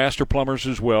fantastic with master plumbers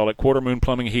as well at Quarter Moon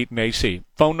Plumbing, Heat, and AC.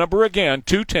 Phone number again,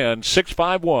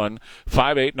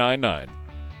 210-651-5899.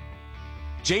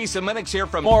 Jason Minix here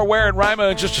from more Ware and Rima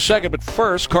in just a second, but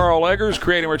first, Carl Eggers,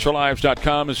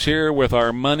 CreatingRicherLives.com, is here with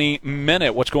our Money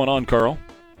Minute. What's going on, Carl?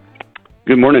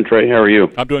 Good morning, Trey. How are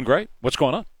you? I'm doing great. What's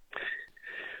going on?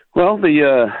 Well,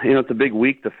 it's a big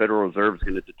week. The Federal Reserve is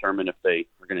going to determine if they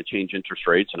are going to change interest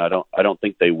rates, and I don't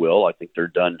think they will. I think they're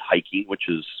done hiking, which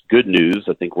is good news.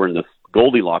 I think we're in this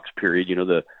Goldilocks period. You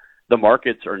know, the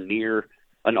markets are near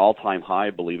an all-time high,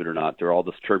 believe it or not. They're all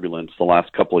this turbulence the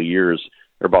last couple of years.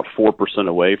 They're about 4%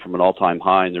 away from an all-time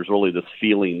high, and there's really this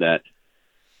feeling that,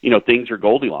 things are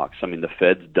Goldilocks. I mean, the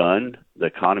Fed's done. The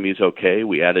economy's okay.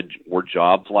 We added more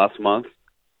jobs last month.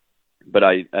 But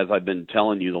as I've been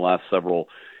telling you the last several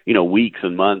weeks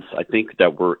and months, I think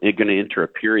that we're going to enter a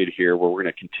period here where we're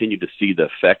going to continue to see the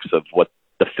effects of what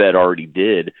the Fed already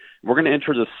did. We're going to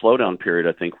enter this slowdown period,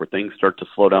 I think, where things start to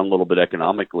slow down a little bit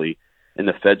economically, and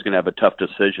the Fed's going to have a tough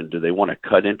decision. Do they want to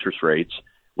cut interest rates,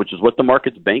 which is what the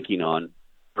market's banking on,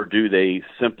 or do they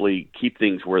simply keep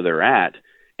things where they're at?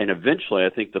 And eventually,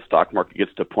 I think the stock market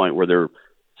gets to a point where they're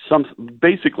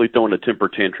basically throwing a temper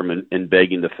tantrum and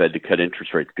begging the Fed to cut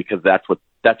interest rates, because that's what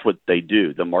they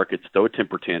do. The markets throw a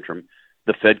temper tantrum.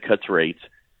 The Fed cuts rates.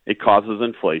 It causes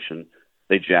inflation.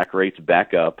 They jack rates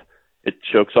back up. It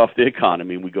chokes off the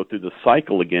economy. We go through the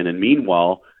cycle again. And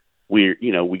meanwhile, we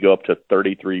go up to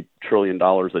 $33 trillion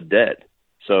of debt.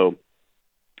 So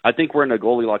I think we're in a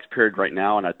Goldilocks period right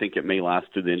now, and I think it may last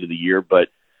through the end of the year. But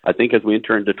I think as we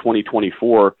enter into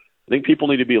 2024, I think people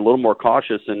need to be a little more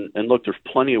cautious. And look, there's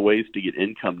plenty of ways to get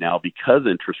income now because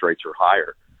interest rates are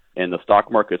higher. And the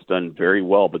stock market's done very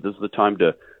well. But this is the time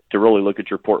to really look at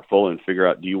your portfolio and figure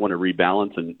out, do you want to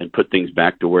rebalance and put things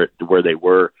back to where they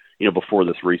were, before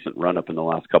this recent run-up in the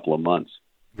last couple of months.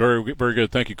 Very, very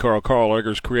good. Thank you, Carl. Carl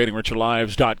Eggers,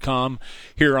 CreatingRicherLives.com,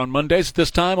 here on Mondays at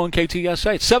this time on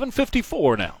KTSA. It's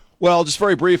 7:54 now. Well, just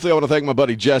very briefly, I want to thank my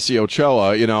buddy Jesse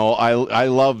Ochoa. I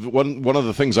love one of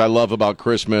the things I love about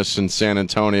Christmas in San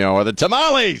Antonio are the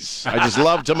tamales. I just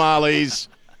love tamales.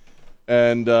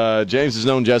 And James has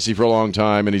known Jesse for a long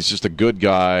time, and he's just a good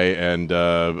guy. And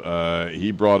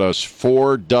he brought us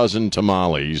 4 dozen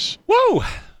tamales. Woo!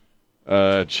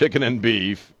 Chicken and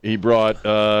beef. He brought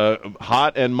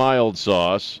hot and mild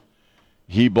sauce.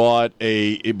 He brought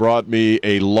me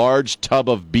a large tub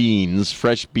of beans,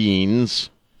 fresh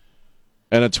beans,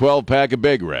 and a 12-pack of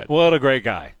Big Red. What a great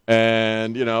guy.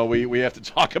 And, we have to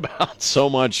talk about so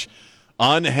much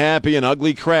unhappy and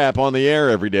ugly crap on the air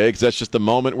every day because that's just the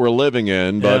moment we're living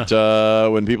in. Yeah.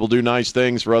 But when people do nice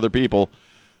things for other people,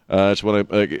 I just want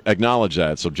to acknowledge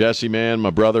that. So, Jesse, man, my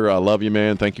brother, I love you,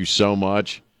 man. Thank you so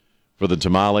much for the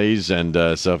tamales. And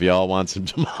so if y'all want some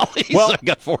tamales, Well, I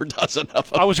got 4 dozen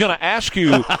of them. I was going to ask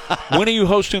you, when are you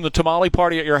hosting the tamale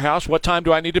party at your house? What time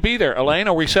do I need to be there? Elaine,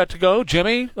 are we set to go?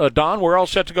 Jimmy, Don, we're all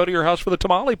set to go to your house for the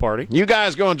tamale party. You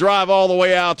guys going to drive all the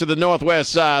way out to the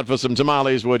northwest side for some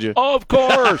tamales, would you? Of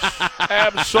course.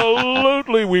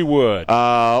 Absolutely we would.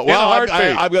 Well,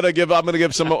 I'm going to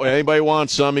give some. Anybody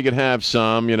wants some, you can have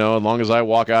some, as long as I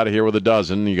walk out of here with a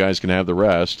dozen, you guys can have the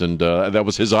rest. And that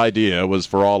was his idea, was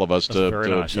for all of us to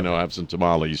nice, have some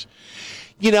tamales.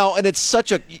 And it's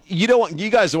such a, you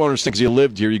guys don't understand because you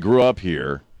lived here, you grew up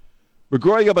here. We're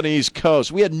growing up on the East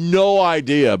Coast. We had no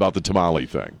idea about the tamale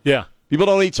thing. Yeah. People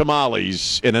don't eat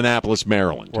tamales in Annapolis,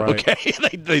 Maryland. Right. Okay,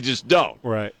 they just don't.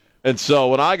 Right. And so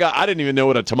when I didn't even know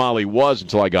what a tamale was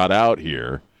until I got out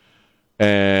here.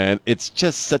 And it's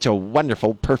just such a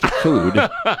wonderful, perfect food.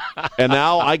 And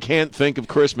now I can't think of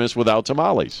Christmas without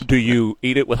tamales. Do you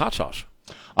eat it with hot sauce?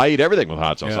 I eat everything with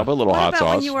hot sauce. Yeah. I'll put a little What hot about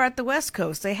sauce. when you were at the West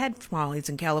Coast? They had tamales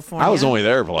in California. I was only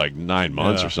there for like 9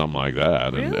 months Yeah. or something like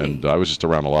that. Really? And I was just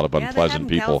around a lot of Yeah, they had unpleasant them in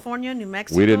people. California, New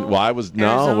Mexico. We didn't. Well, I was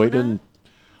no. We Arizona. didn't.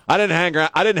 I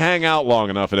didn't hang out long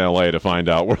enough in L.A. to find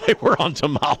out where they were on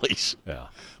tamales. Yeah.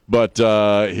 But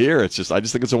here, I just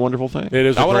think it's a wonderful thing. It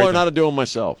is a I want to great learn thing. how to do them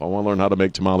myself. I want to learn how to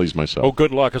make tamales myself. Oh,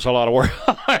 good luck. It's a lot of work.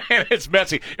 And it's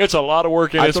messy. It's a lot of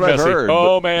work and That's it's what I've messy. heard,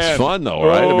 Oh, but man. it's fun, though,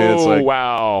 right? I mean, it's like-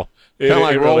 wow. Kind of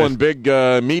like It really rolling is.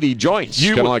 big meaty joints.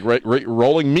 You Kind of would- like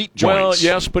rolling meat joints. Well,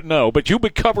 yes, but no. But you'll be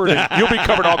covered. You'll be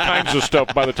covered all kinds of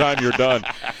stuff by the time you're done.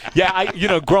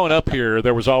 Yeah, growing up here,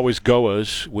 there was always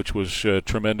Goas, which was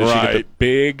tremendous. You get the Right.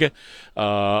 big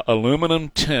aluminum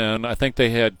tin. I think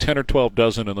they had 10 or 12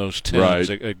 dozen in those tins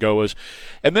Right. at Goas,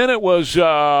 and then it was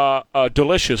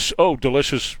delicious. Oh,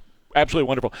 delicious. Absolutely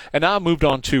wonderful. And now I moved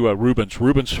on to Reuben's.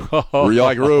 Reuben's. You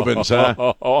like Reuben's, huh?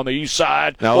 On the east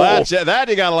side. Now, that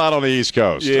you got a lot on the East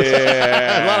Coast.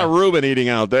 Yeah. A lot of Reuben eating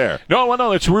out there. No,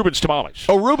 it's Reuben's tamales.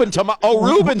 Reuben's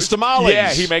tamales.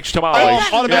 Yeah, he makes tamales. I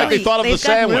automatically thought of the they've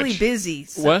gotten sandwich. really busy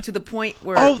What? to the point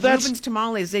where that's- Reuben's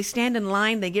tamales, they stand in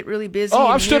line, they get really busy. Oh,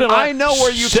 and I've stood in line. I know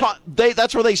where you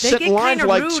that's where they sit get in line kinda for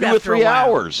like rude 2 or after a 3 while.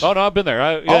 hours. Oh, no, I've been there.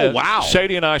 Oh, wow.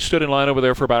 Sadie and I stood in line over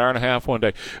there for about an hour and a half one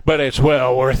day. But it's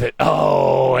well worth it.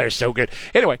 Oh, they're so good.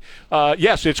 Anyway,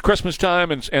 yes, it's Christmas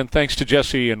time, and thanks to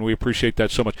Jesse, and we appreciate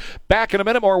that so much. Back in a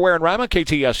minute, more Ware and Rima,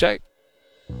 KTSA.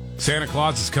 Santa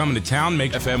Claus is coming to town.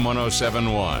 Make FM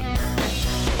 107.1.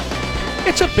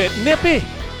 It's a bit nippy.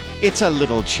 It's a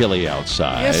little chilly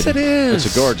outside. Yes, it is.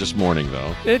 It's a gorgeous morning,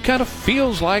 though. It kind of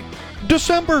feels like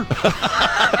December.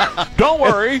 Don't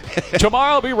worry.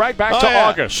 Tomorrow I'll be right back to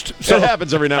August. So it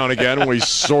happens every now and again when we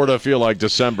sort of feel like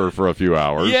December for a few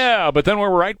hours. Yeah, but then we're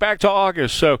right back to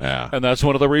August. So, Yeah. and that's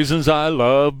one of the reasons I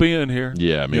love being here.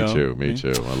 Yeah, me You know? too. Me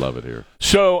too. I love it here.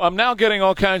 So I'm now getting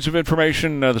all kinds of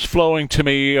information that's flowing to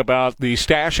me about the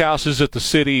stash houses that the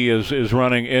city is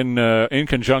running in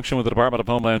conjunction with the Department of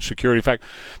Homeland Security. In fact,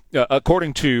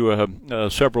 according to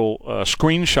several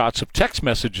screenshots of text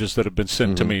messages that have been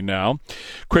sent to me now,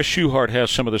 Chris Schuhart has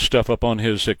some of this stuff up on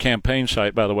his campaign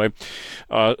site, by the way.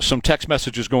 Some text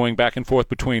messages going back and forth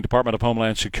between Department of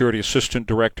Homeland Security Assistant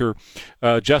Director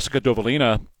Jessica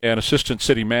Dovalina and Assistant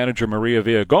City Manager Maria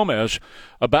Villa Gomez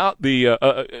about the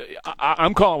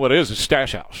I'm calling it what it is, a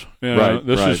stash house. You know,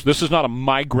 Right. This is not a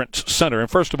migrant center. And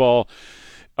first of all,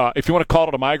 if you want to call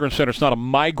it a migrant center, it's not a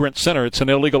migrant center. It's an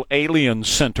illegal alien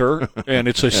center, and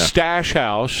it's a stash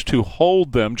house to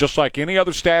hold them, just like any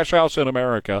other stash house in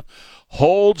America,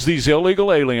 holds these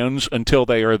illegal aliens until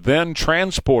they are then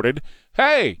transported,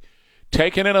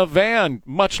 taken in a van,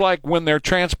 much like when they're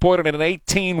transported in an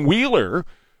 18-wheeler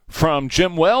from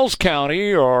Jim Wells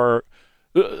County or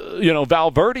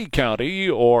Val Verde County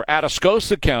or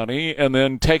Atascosa County, and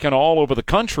then taken all over the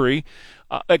country,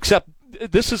 except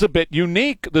this is a bit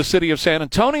unique. The city of San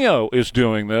Antonio is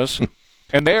doing this,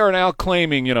 and they are now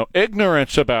claiming,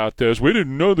 ignorance about this. We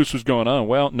didn't know this was going on.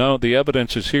 Well, no, the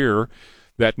evidence is here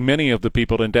that many of the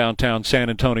people in downtown San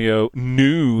Antonio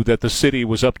knew that the city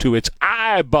was up to its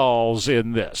eyeballs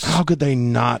in this. How could they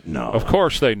not know? Of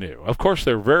course they knew. Of course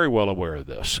they're very well aware of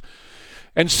this.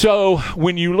 And so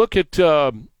when you look at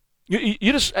you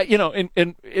just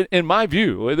in my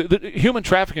view, the human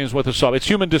trafficking is what this is all. It's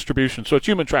human distribution, so it's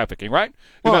human trafficking, right?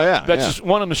 Oh, yeah, That's yeah. just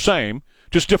one and the same,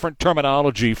 just different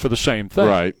terminology for the same thing.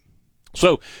 Right.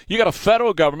 So you got a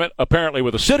federal government, apparently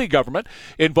with a city government,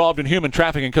 involved in human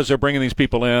trafficking because they're bringing these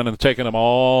people in and taking them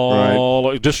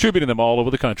distributing them all over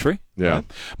the country. Yeah.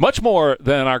 Right? Much more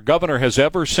than our governor has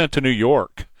ever sent to New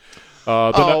York.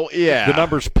 The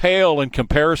numbers pale in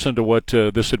comparison to what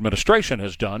this administration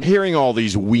has done. Hearing all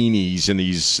these weenies in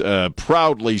these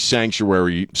proudly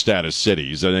sanctuary status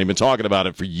cities, and they've been talking about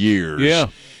it for years,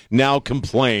 now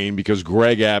complain because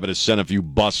Greg Abbott has sent a few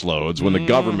busloads when the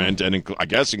government, and I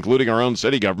guess including our own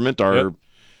city government, are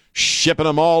shipping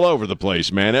them all over the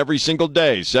place, man, every single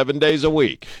day, 7 days a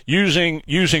week. Using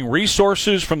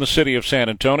resources from the city of San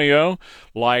Antonio,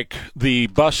 like the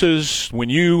buses. When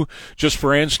you, just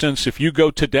for instance, if you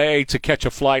go today to catch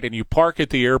a flight and you park at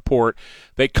the airport,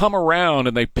 they come around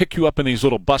and they pick you up in these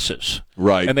little buses.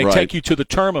 Right, and they take you to the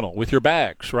terminal with your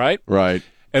bags, right? Right.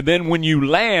 And then when you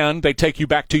land, they take you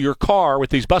back to your car with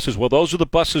these buses. Well, those are the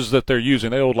buses that they're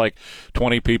using. They hold like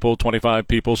 20 people, 25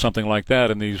 people, something like that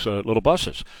in these little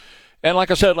buses. And like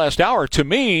I said last hour, to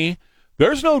me,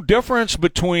 there's no difference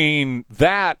between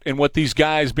that and what these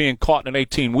guys being caught in an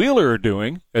 18-wheeler are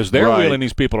doing as they're wheeling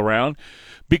these people around,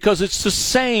 because it's the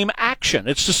same action.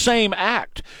 It's the same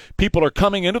act. People are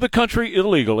coming into the country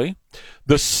illegally.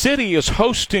 The city is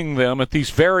hosting them at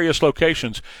these various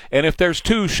locations. And if there's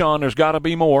two, Sean, there's got to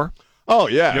be more. Oh,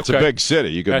 yeah, it's a big city.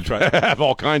 You can have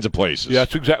all kinds of places. Yeah,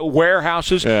 that's exactly.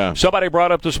 Warehouses. Yeah. Somebody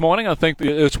brought up this morning, I think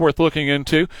it's worth looking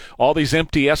into, all these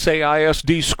empty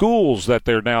SAISD schools that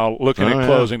they're now looking at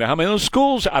closing. Now, how many of those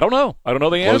schools? I don't know. I don't know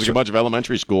the answer. Closing a bunch of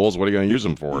elementary schools. What are you going to use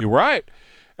them for? You're right.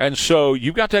 And so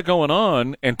you've got that going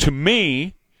on. And to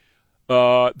me,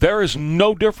 there is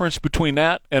no difference between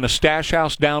that and a stash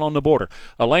house down on the border.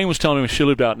 Elaine was telling me when she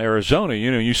lived out in Arizona,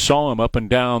 you saw them up and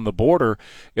down the border.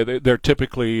 They're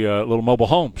typically little mobile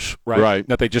homes, right?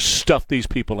 That they just stuff these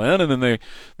people in, and then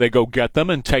they go get them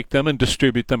and take them and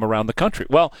distribute them around the country.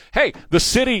 Well, hey, the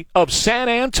city of San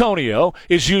Antonio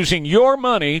is using your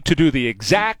money to do the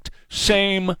exact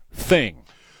same thing.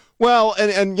 Well,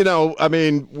 and I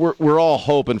mean, we're all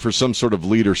hoping for some sort of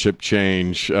leadership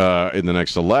change in the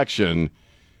next election.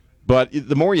 But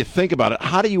the more you think about it,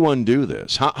 how do you undo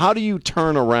this? How do you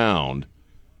turn around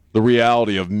the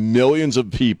reality of millions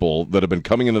of people that have been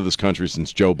coming into this country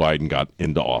since Joe Biden got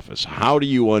into office? How do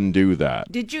you undo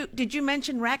that? Did you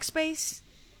mention Rackspace?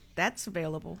 That's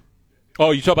available. Oh,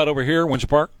 you talk about over here, Windsor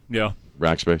Park? Yeah.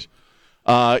 Rackspace.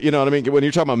 You know what I mean? When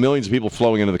you're talking about millions of people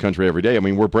flowing into the country every day, I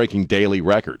mean, we're breaking daily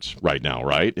records right now,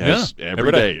 right?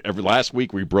 Every day. Last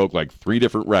week, we broke like 3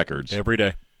 different records. Every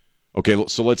day. Okay,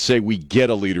 so let's say we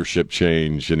get a leadership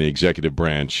change in the executive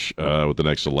branch with the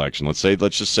next election. Let's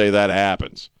just say that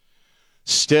happens.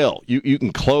 Still, you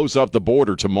can close up the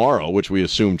border tomorrow, which we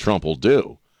assume Trump will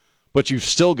do. But you've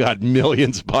still got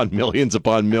millions upon millions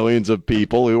upon millions of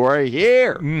people who are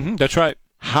here. Mm-hmm, that's right.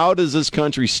 How does this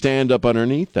country stand up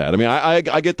underneath that? I mean,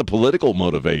 I get the political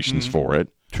motivations for it.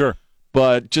 Sure.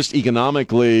 But just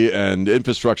economically and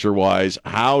infrastructure-wise,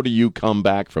 how do you come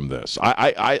back from this?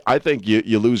 I think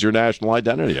you lose your national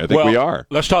identity. I think we are.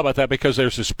 Let's talk about that, because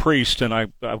there's this priest, and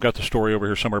I've got the story over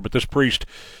here somewhere, but this priest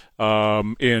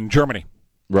in Germany,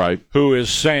 right, who is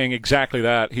saying exactly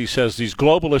that. He says these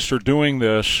globalists are doing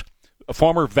this. A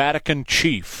former Vatican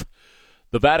chief,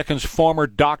 the Vatican's former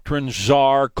doctrine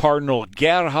czar, Cardinal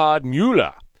Gerhard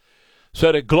Müller,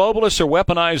 said that globalists are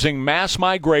weaponizing mass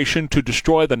migration to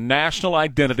destroy the national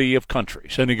identity of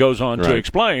countries. And he goes on to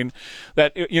explain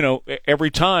that, every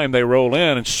time they roll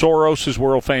in, and Soros is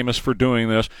world famous for doing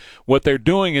this, what they're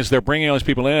doing is they're bringing all these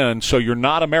people in, so you're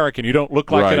not American. You don't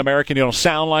look like an American. You don't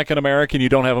sound like an American. You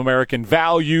don't have American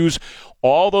values.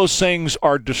 All those things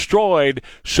are destroyed,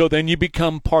 so then you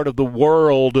become part of the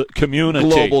world community.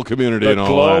 Global community and all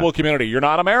that. Global community. You're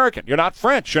not American. You're not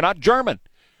French. You're not German.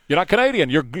 You're not Canadian.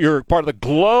 You're part of the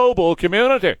global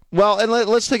community. Well, and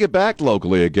let's take it back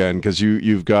locally again, because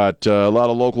you've got a lot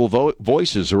of local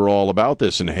voices who are all about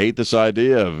this and hate this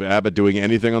idea of Abbott doing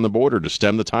anything on the border to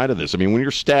stem the tide of this. I mean, when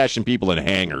you're stashing people in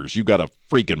hangars, you've got a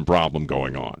freaking problem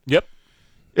going on. Yep.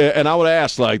 And I would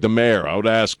ask, like the mayor, I would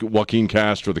ask Joaquin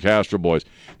Castro, the Castro boys,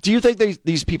 do you think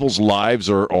these people's lives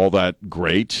are all that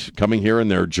great coming here in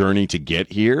their journey to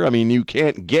get here? I mean, you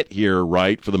can't get here,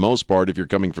 right, for the most part, if you're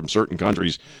coming from certain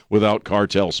countries without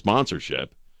cartel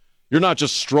sponsorship. You're not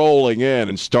just strolling in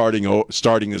and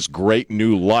starting this great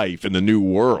new life in the new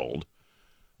world.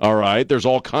 All right, there's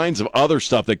all kinds of other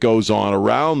stuff that goes on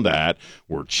around that,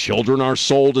 where children are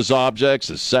sold as objects,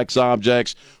 as sex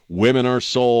objects, women are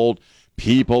sold,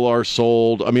 people are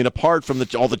sold. I mean, apart from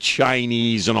all the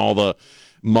Chinese and all the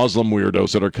Muslim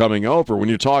weirdos that are coming over. When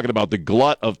you're talking about the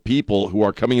glut of people who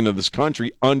are coming into this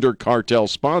country under cartel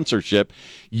sponsorship,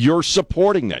 you're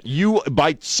supporting that. You,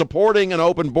 by supporting an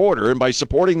open border and by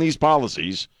supporting these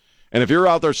policies, and if you're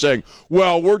out there saying,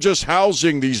 well, we're just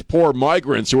housing these poor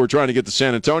migrants who are trying to get to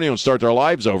San Antonio and start their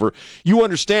lives over, you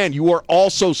understand you are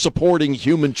also supporting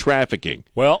human trafficking.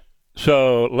 Well,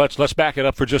 so let's back it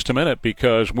up for just a minute,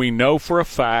 because we know for a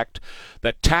fact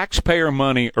that taxpayer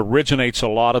money originates a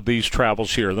lot of these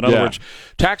travels here. In other words,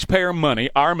 taxpayer money,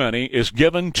 our money, is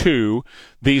given to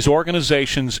these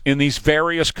organizations in these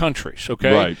various countries,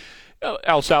 okay? Right.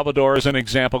 El Salvador is an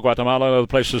example, Guatemala, other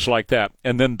places like that.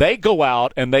 And then they go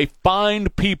out and they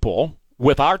find people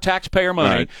with our taxpayer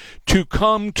money to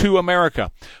come to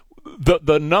America.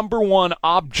 The number one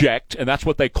object, and that's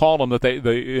what they call them, that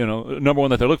they number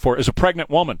one that they look for, is a pregnant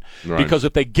woman. Right. Because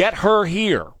if they get her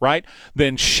here, right,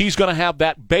 then she's going to have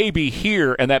that baby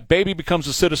here, and that baby becomes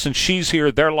a citizen. She's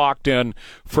here. They're locked in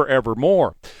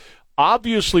forevermore.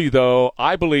 Obviously, though,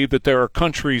 I believe that there are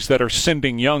countries that are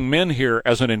sending young men here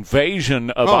as an invasion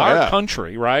of our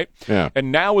country, right? Yeah.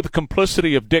 And now with the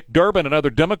complicity of Dick Durbin and other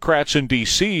Democrats in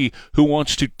D.C. who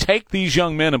wants to take these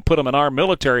young men and put them in our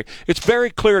military, it's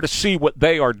very clear to see what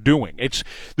they are doing.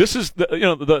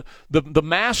 The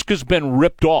mask has been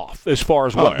ripped off as far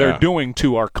as what they're doing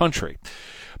to our country.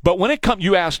 But when it comes,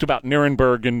 you asked about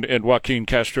Nuremberg and Joaquin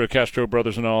Castro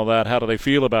brothers and all that. How do they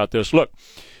feel about this? Look,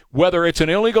 whether it's an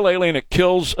illegal alien that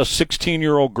kills a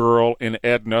 16-year-old girl in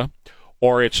Edna,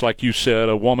 or it's, like you said,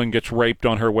 a woman gets raped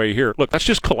on her way here. Look, that's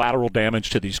just collateral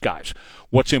damage to these guys.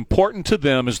 What's important to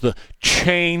them is the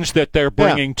change that they're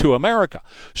bringing to America.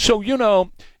 So,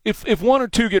 if one or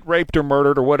two get raped or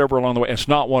murdered or whatever along the way, it's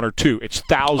not one or two. It's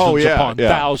thousands upon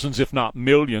thousands, if not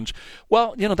millions.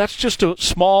 Well, that's just a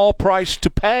small price to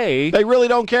pay. They really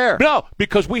don't care. No,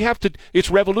 because we have to – it's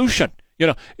revolution.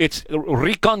 It's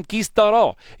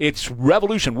reconquistador. It's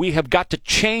revolution. We have got to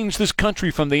change this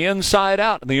country from the inside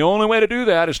out. And the only way to do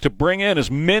that is to bring in as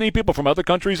many people from other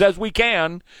countries as we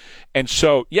can. And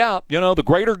so, the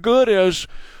greater good is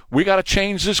we got to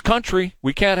change this country.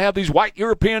 We can't have these white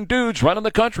European dudes running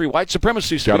the country, white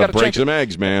supremacy. So got to break some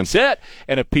eggs, man. That's it.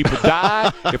 And if people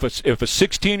die, if a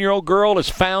 16-year-old girl is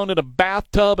found in a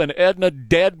bathtub in Edna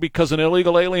dead because an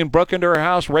illegal alien broke into her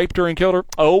house, raped her, and killed her,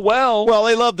 oh well. Well,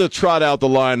 they love to trot out the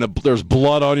line, there's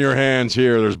blood on your hands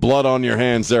here, there's blood on your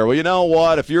hands there. Well, you know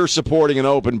what? If you're supporting an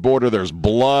open border, there's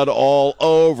blood all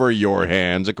over your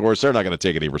hands. Of course, they're not going to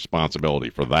take any responsibility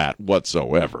for that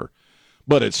whatsoever.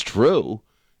 But it's true.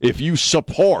 If you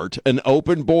support an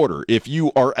open border, if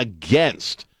you are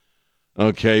against,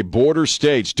 border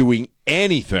states doing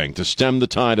anything to stem the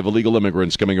tide of illegal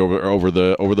immigrants coming over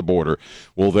the border,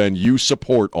 well, then you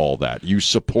support all that. You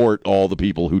support all the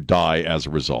people who die as a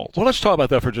result. Well, let's talk about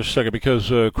that for just a second, because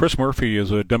Chris Murphy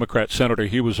is a Democrat senator.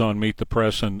 He was on Meet the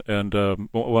Press and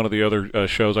one of the other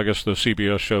shows, I guess the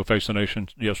CBS show, Face the Nation,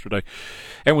 yesterday,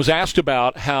 and was asked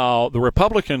about how the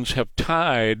Republicans have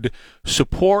tied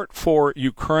support for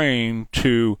Ukraine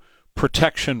to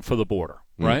protection for the border,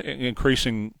 right?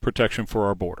 Increasing protection for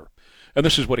our border. And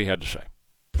this is what he had to say.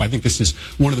 I think this is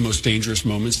one of the most dangerous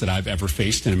moments that I've ever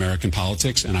faced in American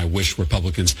politics, and I wish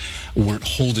Republicans weren't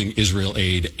holding Israel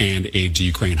aid and aid to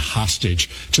Ukraine hostage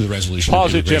to the resolution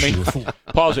of immigration reform.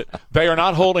 Pause it. They are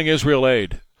not holding Israel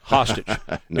aid hostage.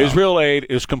 No. Israel aid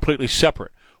is completely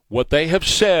separate. What they have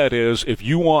said is if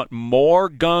you want more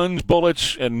guns,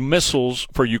 bullets, and missiles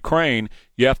for Ukraine,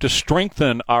 you have to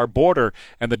strengthen our border.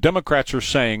 And the Democrats are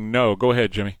saying no. Go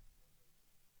ahead, Jimmy.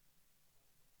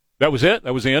 That was it?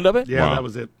 That was the end of it? Yeah, that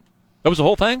was it. That was the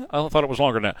whole thing? I thought it was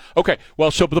longer than that. Okay, well,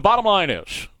 so the bottom line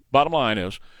is,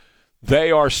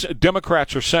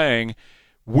 Democrats are saying,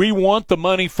 we want the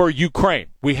money for Ukraine.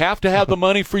 We have to have the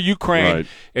money for Ukraine. Right.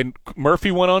 And Murphy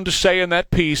went on to say in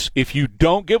that piece, if you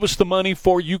don't give us the money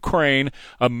for Ukraine,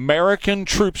 American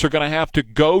troops are going to have to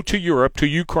go to Europe, to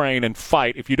Ukraine, and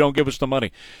fight if you don't give us the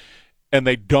money. And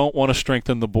they don't want to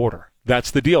strengthen the border.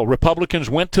 That's the deal. Republicans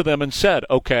went to them and said,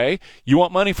 okay, you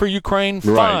want money for Ukraine?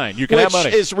 Fine. Right. You can have money.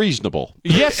 Which is reasonable.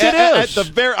 Yes, it is.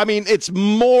 It's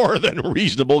more than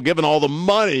reasonable given all the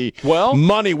money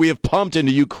we have pumped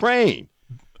into Ukraine.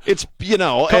 It's, a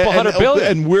couple $100 billion.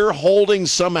 And we're holding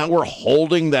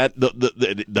that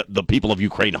the people of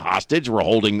Ukraine hostage. We're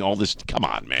holding all this. Come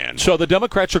on, man. So the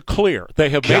Democrats are clear. They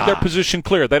have made their position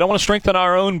clear. They don't want to strengthen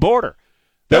our own border.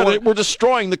 We're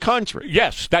destroying the country.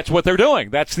 Yes, that's what they're doing.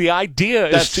 That's the idea,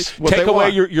 is to take away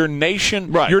your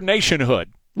nation, your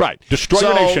nationhood. Right. Destroy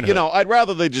your nationhood. You know, I'd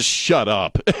rather they just shut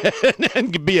up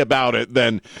and be about it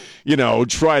than, you know,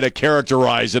 try to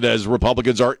characterize it as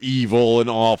Republicans are evil and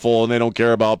awful and they don't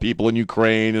care about people in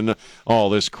Ukraine and all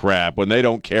this crap when they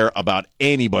don't care about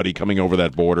anybody coming over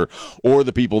that border or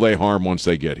the people they harm once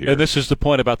they get here. And this is the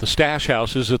point about the stash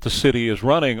houses that the city is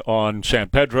running on San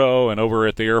Pedro and over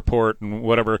at the airport and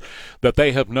whatever that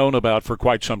they have known about for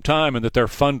quite some time, and that they're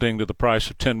funding to the price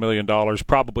of $10 million,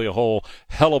 probably a whole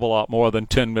hell of a lot more than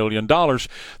 $10 million.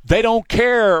 They don't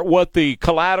care what the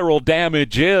collateral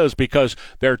damage is because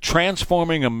they're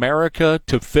transforming America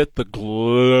to fit the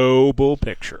global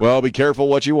picture. Well, be careful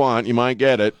what you want. You might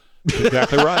get it.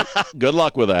 Exactly right. Good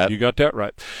luck with that. You got that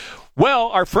right. Well,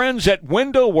 our friends at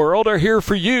Window World are here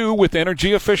for you with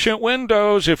energy-efficient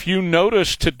windows. If you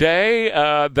notice today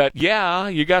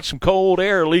that, you got some cold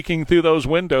air leaking through those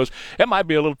windows, it might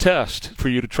be a little test for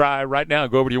you to try right now.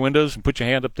 Go over to your windows and put your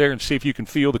hand up there and see if you can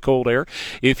feel the cold air.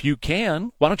 If you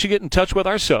can, why don't you get in touch with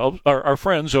our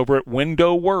friends over at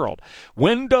Window World.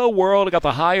 Window World got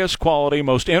the highest quality,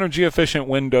 most energy-efficient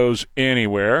windows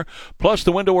anywhere. Plus,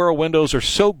 the Window World windows are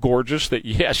so gorgeous that,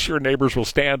 yes, your neighbors will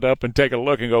stand up and take a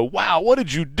look and go, wow, what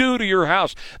did you do to your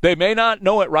house? They may not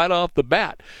know it right off the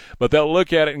bat, but they'll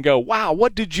look at it and go, wow,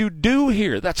 what did you do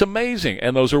here? That's amazing.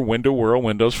 And those are Window World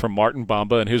windows from Martin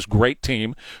Bamba and his great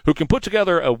team who can put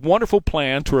together a wonderful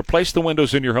plan to replace the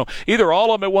windows in your home, either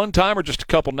all of them at one time or just a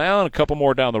couple now and a couple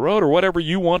more down the road or whatever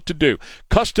you want to do.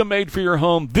 Custom made for your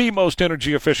home, the most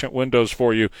energy efficient windows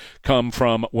for you come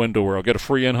from Window World. Get a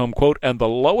free in-home quote and the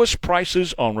lowest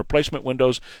prices on replacement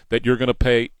windows that you're going to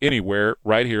pay anywhere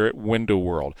right here at Window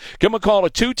World. Give them a call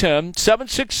at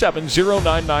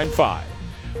 210-767-0995.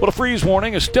 Well, a freeze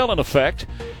warning is still in effect.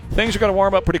 Things are going to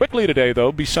warm up pretty quickly today,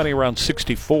 though. Be sunny around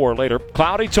 64 later.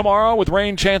 Cloudy tomorrow with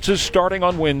rain chances starting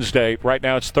on Wednesday. Right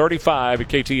now it's 35 at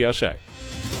KTSA.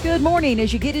 Good morning.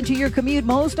 As you get into your commute,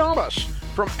 most all us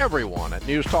from everyone at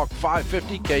News Talk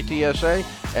 550 KTSA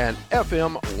and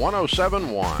FM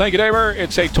 107.1. Thank you, neighbor.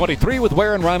 It's 8:23 with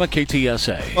Ware and Rima,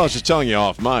 KTSA. Well, I was just telling you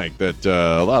off mic that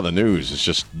a lot of the news is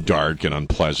just dark and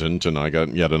unpleasant, and I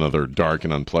got yet another dark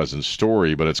and unpleasant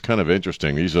story, but it's kind of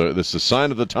interesting. This is a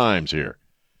sign of the times here.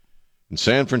 In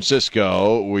San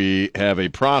Francisco, we have a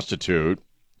prostitute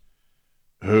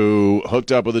who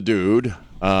hooked up with a dude.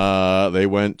 They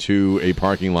went to a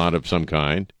parking lot of some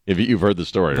kind. You've heard the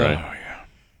story, right? Oh, yeah.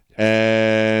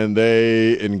 And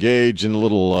they engage in a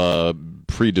little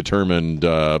predetermined,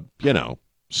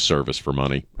 service for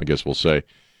money, I guess we'll say.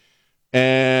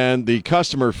 And the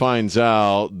customer finds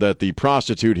out that the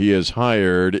prostitute he has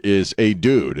hired is a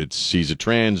dude. He's a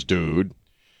trans dude.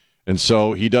 And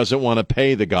so he doesn't want to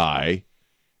pay the guy.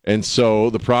 And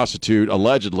so the prostitute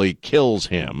allegedly kills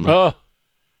him. Oh.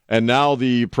 And now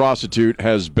the prostitute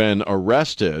has been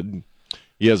arrested.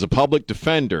 He has a public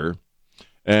defender.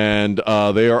 And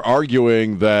they are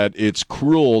arguing that it's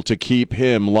cruel to keep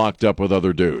him locked up with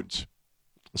other dudes.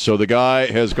 So the guy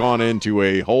has gone into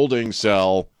a holding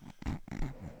cell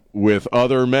with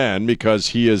other men because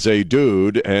he is a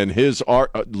dude, and his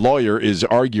lawyer is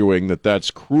arguing that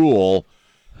that's cruel.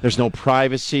 There's no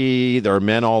privacy. There are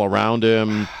men all around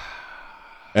him.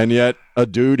 And yet a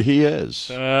dude he is.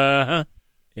 Uh-huh.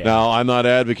 Yeah. Now, I'm not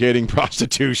advocating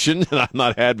prostitution, and I'm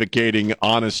not advocating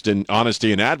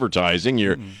honesty in advertising.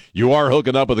 You are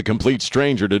hooking up with a complete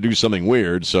stranger to do something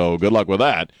weird, so good luck with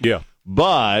that. Yeah.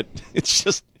 But it's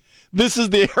just, this is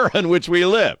the era in which we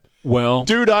live. Well,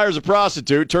 dude hires a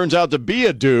prostitute, turns out to be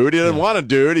a dude. He didn't want a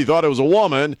dude. He thought it was a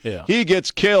woman. Yeah. He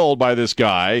gets killed by this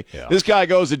guy. Yeah. This guy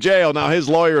goes to jail. Now his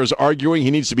lawyer is arguing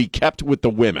he needs to be kept with the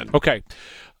women. Okay.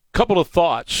 Couple of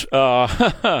thoughts.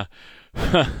 Where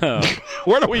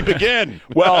do we begin?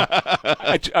 Well,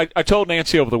 I told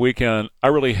Nancy over the weekend, I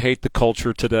really hate the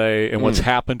culture today and what's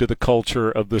happened to the culture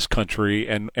of this country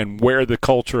and where the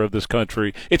culture of this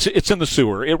country, it's in the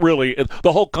sewer.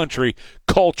 The whole country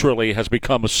culturally has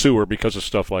become a sewer because of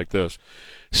stuff like this.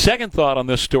 Second thought on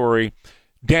this story,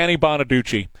 Danny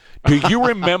Bonaducci. Do you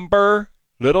remember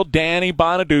little Danny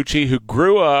Bonaducci who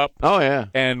grew up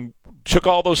and took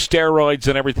all those steroids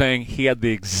and everything? He had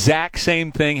the exact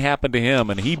same thing happen to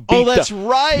him, and he beat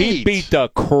right. He beat the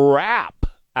crap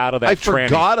out of that tranny. I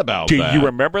forgot about that. that. Do you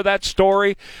remember that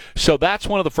story? So that's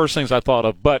one of the first things I thought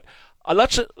of. But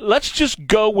let's just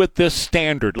go with this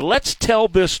standard. Let's tell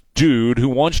this dude who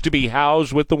wants to be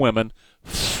housed with the women,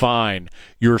 fine,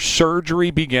 your surgery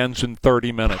begins in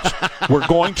 30 minutes. We're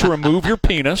going to remove your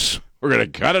penis. We're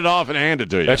going to cut it off and hand it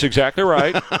to you. That's exactly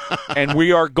right. And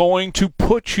we are going to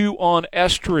put you on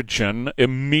estrogen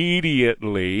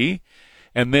immediately.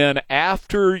 And then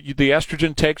after the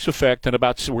estrogen takes effect, and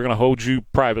we're going to hold you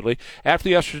privately. After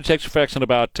the estrogen takes effect in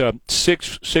about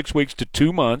 6 weeks to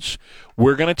 2 months,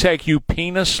 we're going to take you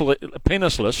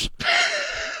penisless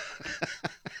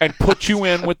and put you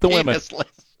in with the women.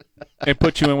 And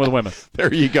put you in with women.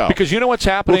 There you go. Because you know what's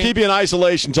happening? We'll keep you in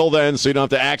isolation until then so you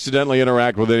don't have to accidentally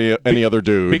interact with any other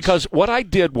dudes. Because what I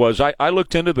did was I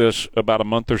looked into this about a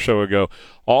month or so ago.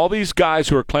 All these guys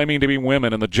who are claiming to be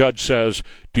women, and the judge says,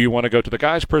 do you want to go to the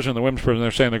guys' prison or the women's prison?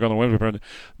 They're saying they're going to the women's prison.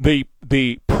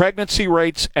 The pregnancy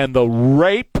rates and the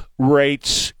rape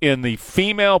rates in the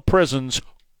female prisons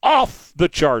off the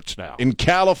charts now. In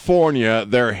California,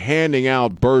 they're handing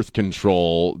out birth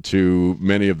control to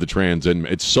many of the trans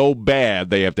inmates. It's so bad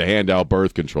they have to hand out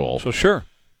birth control. So sure.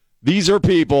 These are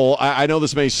people, I know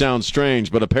this may sound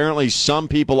strange, but apparently some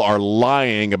people are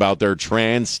lying about their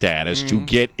trans status to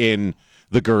get in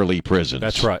the girly prisons.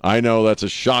 That's right. I know that's a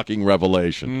shocking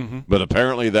revelation, but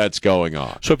apparently that's going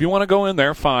on. So if you want to go in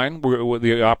there, fine.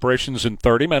 The operation's in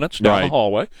 30 minutes down the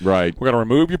hallway. Right. We're going to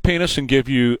remove your penis and give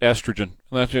you estrogen.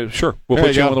 Sure. We'll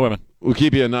put you in with the women. We'll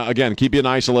keep you in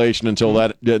isolation until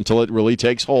it really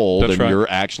takes hold. That's and right.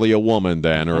 You're actually a woman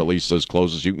then, or at least as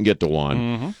close as you can get to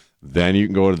one. Then you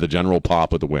can go to the general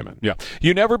pop with the women. Yeah.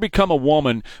 You never become a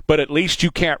woman, but at least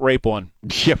you can't rape one.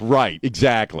 Yeah, right.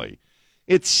 Exactly.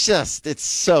 It's so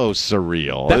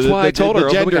surreal. That's why I told her.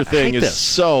 The gender thing is this.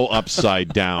 so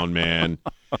upside down, man.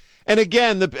 And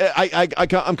again,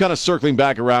 I'm kind of circling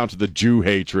back around to the Jew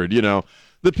hatred,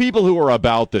 the people who are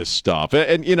about this stuff.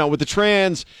 And with the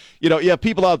trans, you have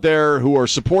people out there who are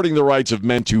supporting the rights of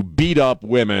men to beat up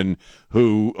women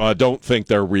who don't think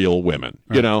they're real women,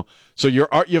 Right. So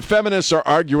your feminists are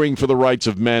arguing for the rights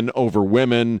of men over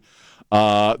women.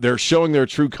 They're showing their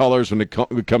true colors when it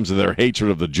comes to their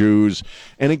hatred of the Jews.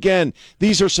 And again,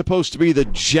 these are supposed to be the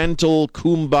gentle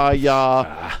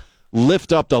kumbaya,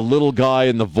 lift up the little guy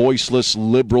in the voiceless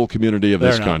liberal community of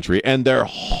this country. And they're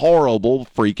horrible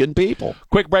freaking people.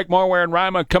 Quick break, more Ware and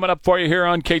Rima coming up for you here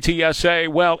on KTSA.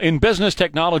 Well, in business,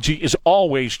 technology is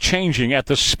always changing at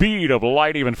the speed of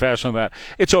light, even faster than that.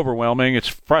 It's overwhelming, it's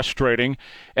frustrating,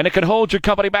 and it can hold your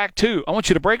company back too. I want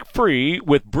you to break free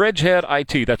with Bridgehead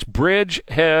IT. That's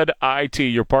Bridgehead IT,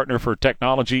 your partner for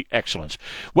technology excellence.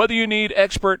 Whether you need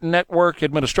expert network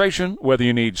administration, whether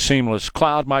you need seamless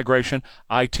cloud migration,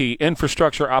 IT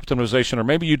infrastructure optimization, or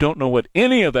maybe you don't know what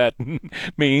any of that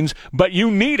means, but you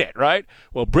need it, right?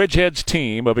 Well, Bridgehead's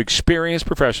team of experienced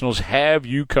professionals have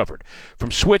you covered.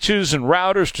 From switches and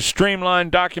routers to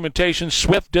streamlined documentation,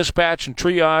 swift dispatch and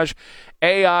triage,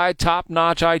 AI,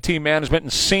 top-notch IT management,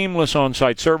 and seamless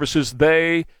on-site services,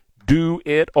 they do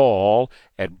it all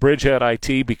at Bridgehead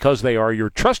IT because they are your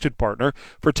trusted partner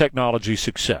for technology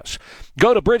success.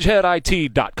 Go to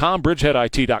bridgeheadit.com,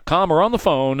 bridgeheadit.com, or on the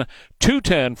phone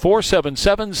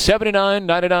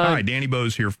 210-477-7999. Hi, Danny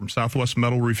Bose here from Southwest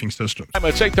Metal Roofing Systems.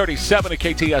 It's 8:37 at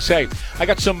KTSA. I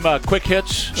got some quick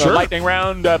hits, lightning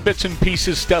round, bits and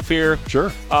pieces stuff here.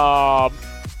 Sure. Joe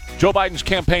Biden's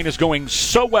campaign is going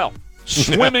so well.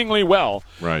 Swimmingly well.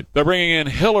 Right. They're bringing in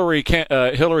Hillary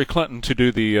Clinton to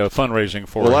do the fundraising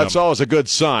for him. Well, that's always a good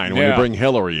sign when you bring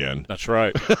Hillary in. That's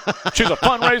right. She's a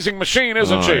fundraising machine,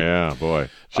 isn't she? Yeah, boy.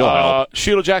 She'll help.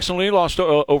 Sheila Jackson-Lee lost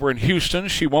over in Houston.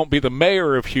 She won't be the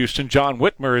mayor of Houston. John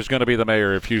Whitmer is going to be the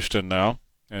mayor of Houston now.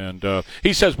 And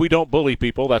he says we don't bully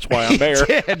people. That's why I'm mayor.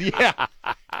 He did, yeah.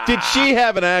 Did she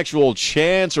have an actual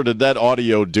chance, or did that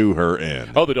audio do her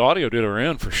in? Oh, the audio did her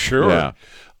in for sure. Yeah.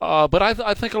 But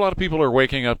I think a lot of people are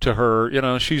waking up to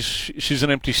her. She's an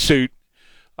empty suit.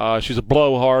 She's a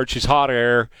blowhard. She's hot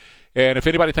air. And if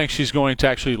anybody thinks she's going to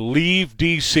actually leave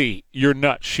D.C., you're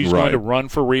nuts. She's going to run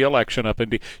for re-election up in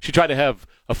D.C. She tried to have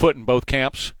a foot in both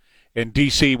camps, and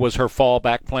D.C. was her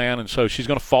fallback plan, and so she's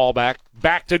going to fall back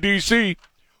to D.C.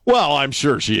 Well, I'm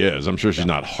sure she is. I'm sure she's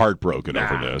not heartbroken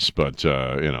over this, but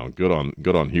good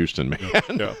on Houston, man.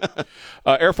 Yeah.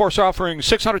 Air Force offering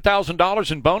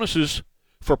 $600,000 in bonuses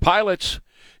for pilots.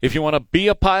 If you want to be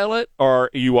a pilot or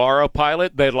you are a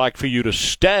pilot, they'd like for you to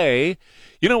stay.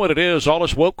 You know what it is, all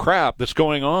this woke crap that's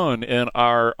going on in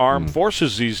our armed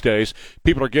forces these days.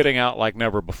 People are getting out like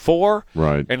never before.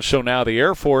 Right. And so now the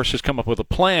Air Force has come up with a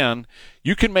plan.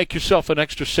 You can make yourself an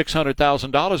extra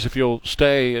 $600,000 if you'll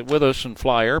stay with us and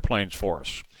fly airplanes for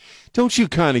us. Don't you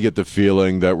kind of get the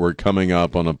feeling that we're coming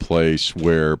up on a place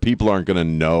where people aren't going to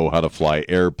know how to fly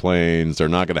airplanes? They're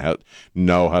not going to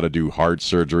know how to do heart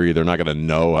surgery. They're not going to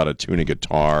know how to tune a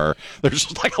guitar. There's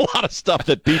just like a lot of stuff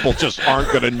that people just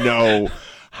aren't going to know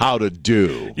how to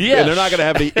do. Yes. And they're not going to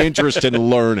have the interest in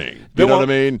learning. You know what I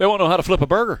mean? They won't know how to flip a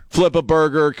burger. Flip a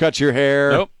burger, cut your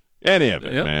hair. Nope. Any of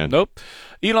it, man. Nope.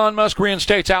 Elon Musk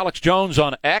reinstates Alex Jones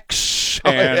on X.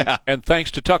 And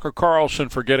thanks to Tucker Carlson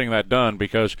for getting that done,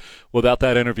 because without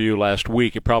that interview last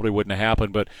week, it probably wouldn't have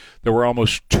happened. But there were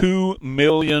almost 2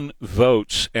 million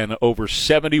votes, and over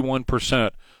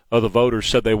 71% of the voters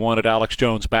said they wanted Alex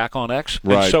Jones back on X,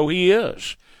 and so he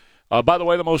is. By the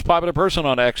way, the most popular person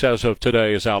on X as of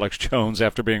today is Alex Jones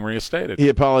after being reinstated. He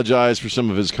apologized for some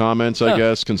of his comments, I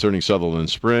guess, concerning Sutherland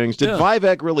Springs. Did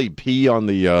Vivek really pee on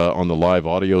the live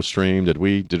audio stream? Did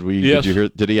we? Yes. Did you hear?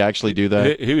 Did he actually do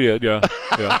that? He did, yeah.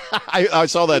 I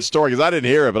saw that story because I didn't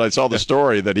hear it, but I saw the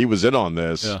story that he was in on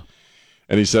this. Yeah.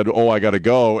 And he said, "Oh, I got to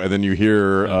go," and then you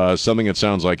hear something that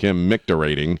sounds like him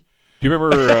micturating. Do you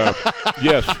remember?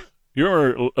 Yes. You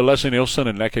remember Leslie Nielsen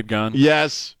and Naked Gun?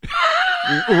 Yes.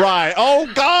 Right. Oh,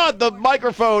 God, the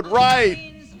microphone.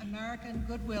 Right. American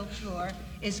Goodwill Tour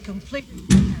is complete.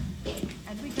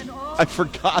 And we can all I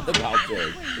forgot about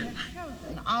this.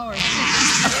 Our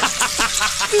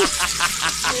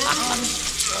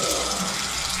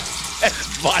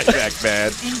Vivek,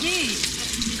 man. Indeed.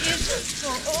 It's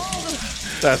for all the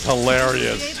That's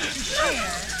hilarious.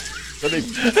 Did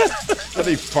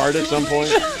he fart at some point?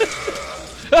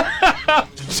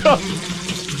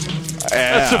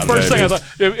 That's the first thing I thought.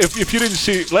 If you didn't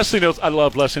see Leslie Nielsen, I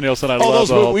love Leslie Nielsen.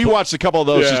 We watched a couple of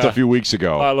those just a few weeks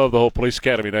ago. I love the whole Police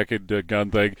Academy Naked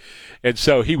Gun thing. And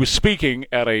so he was speaking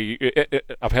at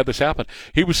I've had this happen.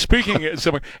 He was speaking at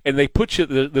somewhere, and they put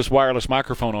this wireless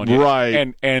microphone on you.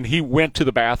 Right. And he went to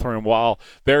the bathroom while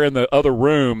they're in the other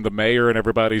room, the mayor and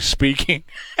everybody's speaking.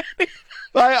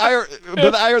 I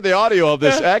heard the audio of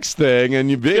this X thing, and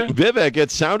Vivek,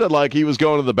 it sounded like he was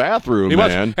going to the bathroom,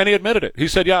 man. And he admitted it. He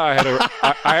said, "Yeah, I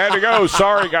had to go.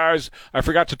 Sorry, guys, I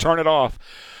forgot to turn it off."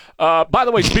 By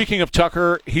the way, speaking of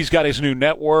Tucker, he's got his new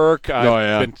network.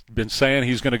 I've been saying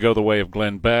he's going to go the way of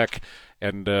Glenn Beck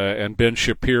and Ben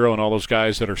Shapiro and all those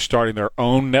guys that are starting their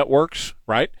own networks,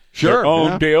 right? Sure, their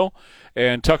own deal.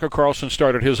 And Tucker Carlson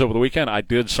started his over the weekend. I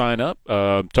did sign up,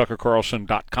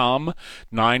 tuckercarlson.com,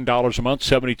 $9 a month,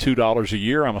 $72 a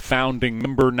year. I'm a founding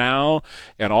member now,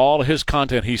 and all his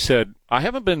content, he said, I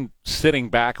haven't been sitting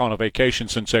back on a vacation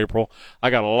since April. I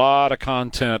got a lot of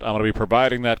content. I'm going to be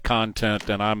providing that content,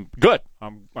 and I'm good.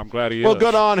 I'm glad he is. Well,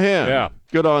 good on him. Yeah.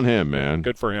 Good on him, man.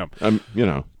 Good for him.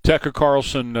 Tucker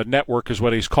Carlson Network is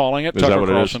what he's calling it.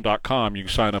 TuckerCarlson.com. You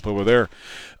can sign up over there.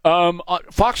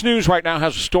 Fox News right now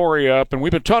has a story up, and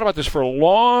we've been talking about this for a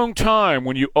long time.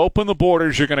 When you open the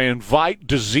borders, you're going to invite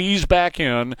disease back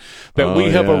in that we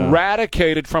have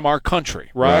eradicated from our country,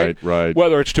 right? Right.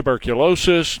 Whether it's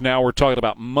tuberculosis, now we're talking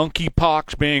about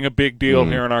monkeypox being a big deal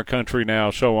here in our country now,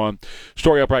 so on.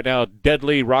 Story up right now,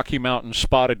 deadly Rocky Mountain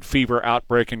spotted fever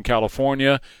outbreak in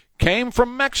California came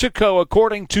from Mexico,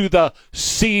 according to the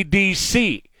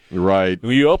CDC. Right.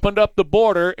 You opened up the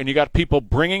border, and you got people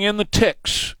bringing in the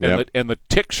ticks, and the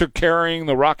ticks are carrying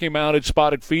the Rocky Mountain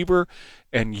spotted fever,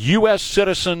 and U.S.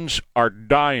 citizens are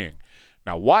dying.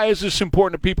 Now, why is this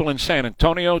important to people in San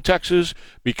Antonio, Texas?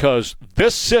 Because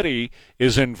this city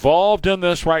is involved in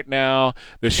this right now,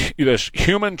 this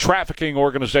human trafficking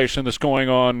organization that's going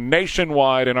on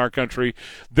nationwide in our country.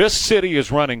 This city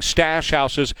is running stash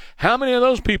houses. How many of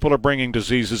those people are bringing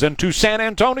diseases into San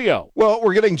Antonio? Well,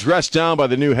 we're getting dressed down by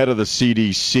the new head of the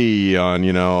CDC on,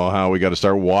 how we got to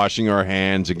start washing our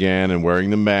hands again and wearing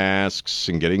the masks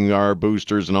and getting our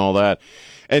boosters and all that.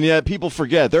 And yet people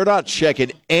forget they're not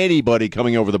checking anybody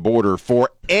coming over the border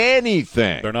for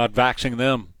anything. They're not vaxxing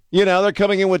them. They're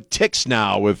coming in with ticks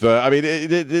now.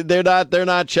 They're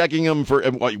not checking them for.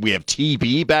 We have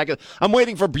TB back. I'm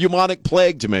waiting for bubonic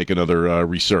plague to make another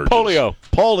research.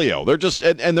 Polio. They're just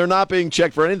and they're not being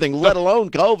checked for anything, let alone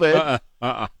COVID.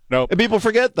 No. And people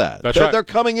forget that. That's right. They're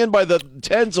coming in by the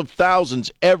tens of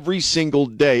thousands every single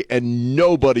day, and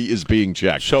nobody is being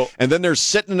checked. And then they're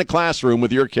sitting in a classroom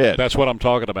with your kid. That's what I'm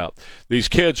talking about. These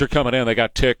kids are coming in. They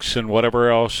got ticks and whatever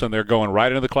else, and they're going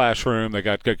right into the classroom. They're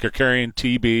carrying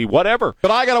TB, whatever.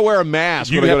 But I got to wear a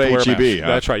mask when I go to HEB. Huh?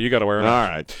 That's right. You got to wear a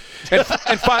mask. All right.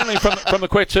 And finally, from the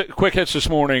quick hits this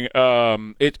morning,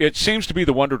 it seems to be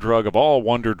the wonder drug of all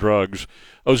wonder drugs.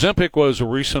 Ozempic was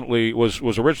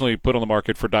originally put on the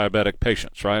market for diabetic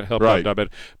patients, right? Help out diabetic.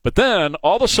 But then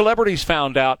all the celebrities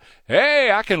found out,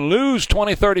 hey, I can lose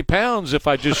 20, 30 pounds if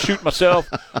I just shoot myself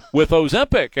with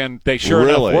Ozempic, and they sure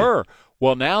enough were.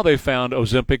 Well, now they found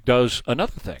Ozempic does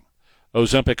another thing.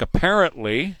 Ozempic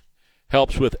apparently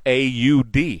helps with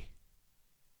AUD.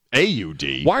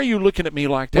 AUD? Why are you looking at me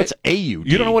like that? What's AUD?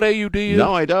 You don't know what AUD is?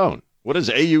 No, I don't. What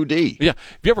is AUD? Yeah.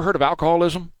 Have you ever heard of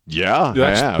alcoholism? Yeah,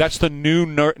 I have. That's the new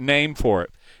name for it.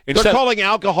 They're calling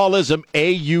alcoholism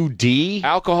AUD?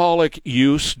 Alcoholic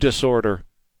use disorder.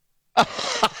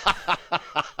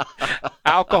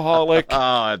 Alcoholic.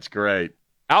 Oh, that's great.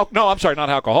 No, I'm sorry, not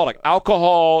alcoholic.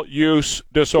 Alcohol use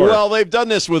disorder. Well, they've done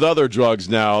this with other drugs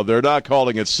now. They're not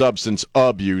calling it substance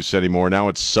abuse anymore. Now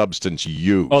it's substance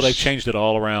use. Oh, they've changed it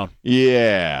all around.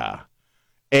 Yeah.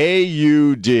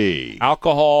 AUD.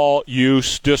 Alcohol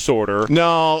use disorder.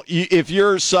 No, if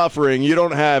you're suffering, you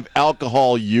don't have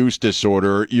alcohol use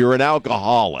disorder. You're an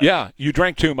alcoholic. Yeah, you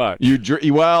drank too much.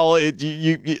 Do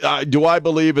I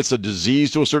believe it's a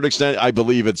disease to a certain extent? I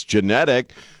believe it's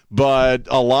genetic. But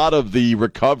a lot of the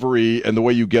recovery and the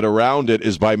way you get around it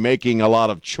is by making a lot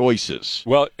of choices.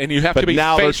 Well, and you have to be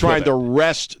now they're faced trying with to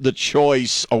wrest the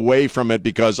choice away from it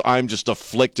because I'm just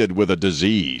afflicted with a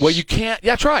disease. Well, you can't.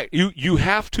 That's right. You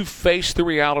have to face the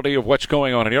reality of what's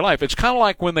going on in your life. It's kind of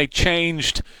like when they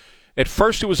changed. At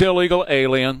first, it was illegal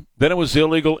alien. Then it was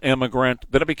illegal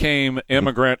immigrant. Then it became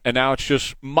immigrant, and now it's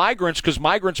just migrants because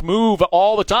migrants move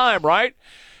all the time, right?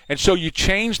 And so you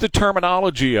change the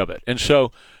terminology of it, and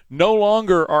so. No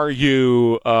longer are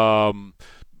you, no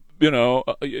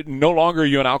longer are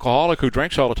you an alcoholic who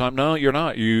drinks all the time. No, you're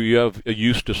not. You have a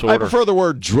use disorder. I prefer the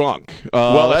word drunk.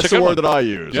 That's the word that I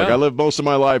use. Yeah. Like I lived most of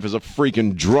my life as a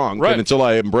freaking drunk, right. And until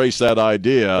I embraced that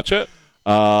idea, that's it.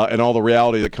 And all the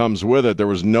reality that comes with it, there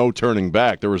was no turning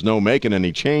back. There was no making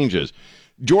any changes.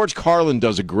 George Carlin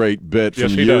does a great bit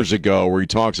from years ago where he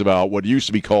talks about what used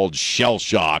to be called shell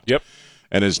shock. Yep.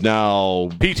 And is now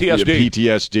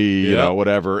PTSD,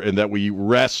 whatever, and that we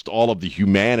wrest all of the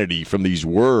humanity from these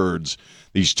words,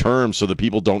 these terms, so that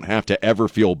people don't have to ever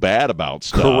feel bad about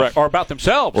stuff. Correct, or about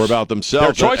themselves.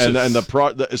 Their choices. And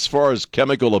as far as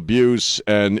chemical abuse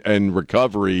and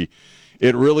recovery,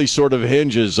 it really sort of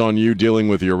hinges on you dealing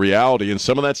with your reality, and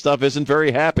some of that stuff isn't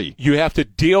very happy. You have to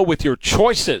deal with your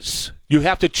choices. You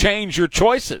have to change your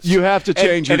choices. You have to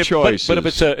change your choices. But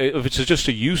if it's just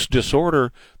a use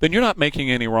disorder, then you're not making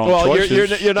any wrong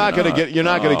choices. You're not going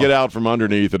to get out from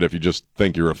underneath it if you just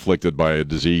think you're afflicted by a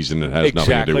disease and it has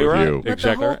nothing to do with you. But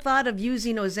the whole thought of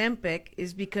using Ozempic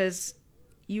is because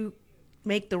you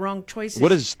make the wrong choices.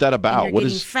 What is that about? And you're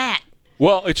getting fat.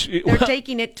 Well, they're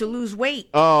taking it to lose weight.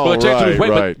 Oh,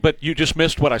 right. But you just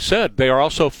missed what I said. They are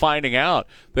also finding out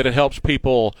that it helps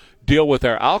people deal with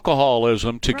their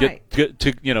alcoholism to get to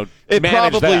it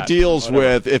manage probably that. Deals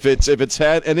with if it's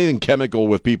had anything chemical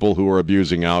with people who are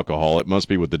abusing alcohol, it must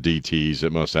be with the DTs.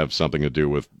 It must have something to do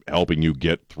with helping you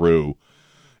get through.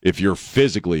 If you're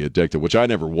physically addicted, which I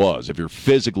never was, if you're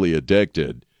physically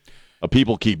addicted,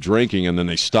 people keep drinking and then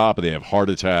they stop and they have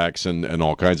heart attacks and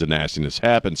all kinds of nastiness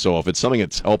happens. So if it's something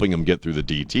that's helping them get through the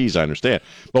DTs, I understand.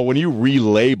 But when you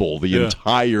relabel the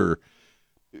entire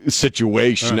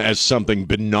situation as something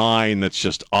benign that's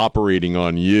just operating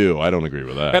on you, I don't agree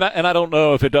with that. And I don't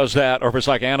know if it does that or if it's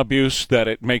like Antabuse, that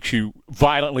it makes you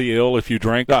violently ill if you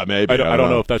drink. Maybe. I don't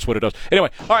know if that's what it does.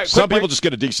 Anyway, all right. Some people just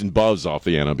get a decent buzz off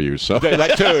the Antabuse. So.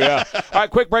 That too, yeah. All right,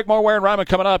 quick break. More Ware and Rima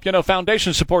coming up.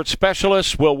 Foundation support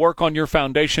specialists will work on your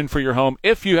foundation for your home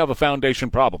if you have a foundation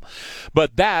problem.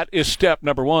 But that is step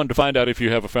number one to find out if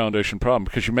you have a foundation problem,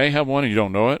 because you may have one and you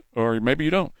don't know it, or maybe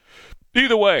you don't.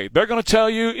 Either way, they're going to tell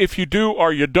you if you do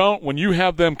or you don't when you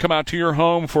have them come out to your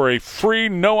home for a free,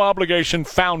 no-obligation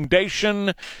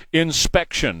foundation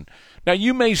inspection. Now,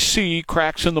 you may see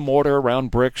cracks in the mortar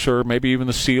around bricks or maybe even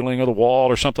the ceiling of the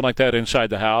wall or something like that inside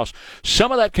the house.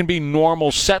 Some of that can be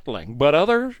normal settling, but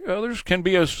others can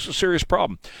be a serious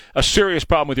problem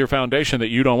with your foundation that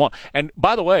you don't want. And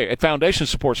by the way, at Foundation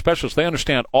Support Specialists, they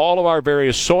understand all of our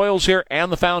various soils here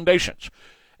and the foundations.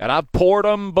 And I've poured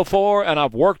them before, and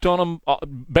I've worked on them,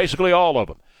 basically all of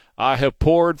them. I have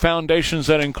poured foundations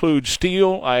that include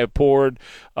steel. I have poured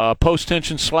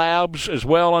post-tension slabs as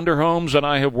well under homes, and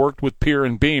I have worked with pier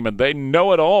and beam, and they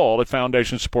know it all at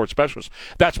Foundation Support Specialists.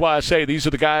 That's why I say these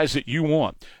are the guys that you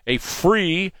want. A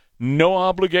free,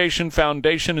 no-obligation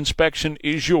foundation inspection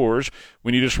is yours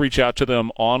when you just reach out to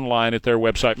them online at their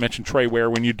website. Mention Trey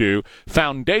Ware when you do.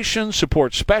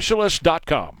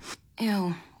 FoundationSupportSpecialist.com.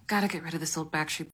 Ew. Gotta get rid of this old Backstreet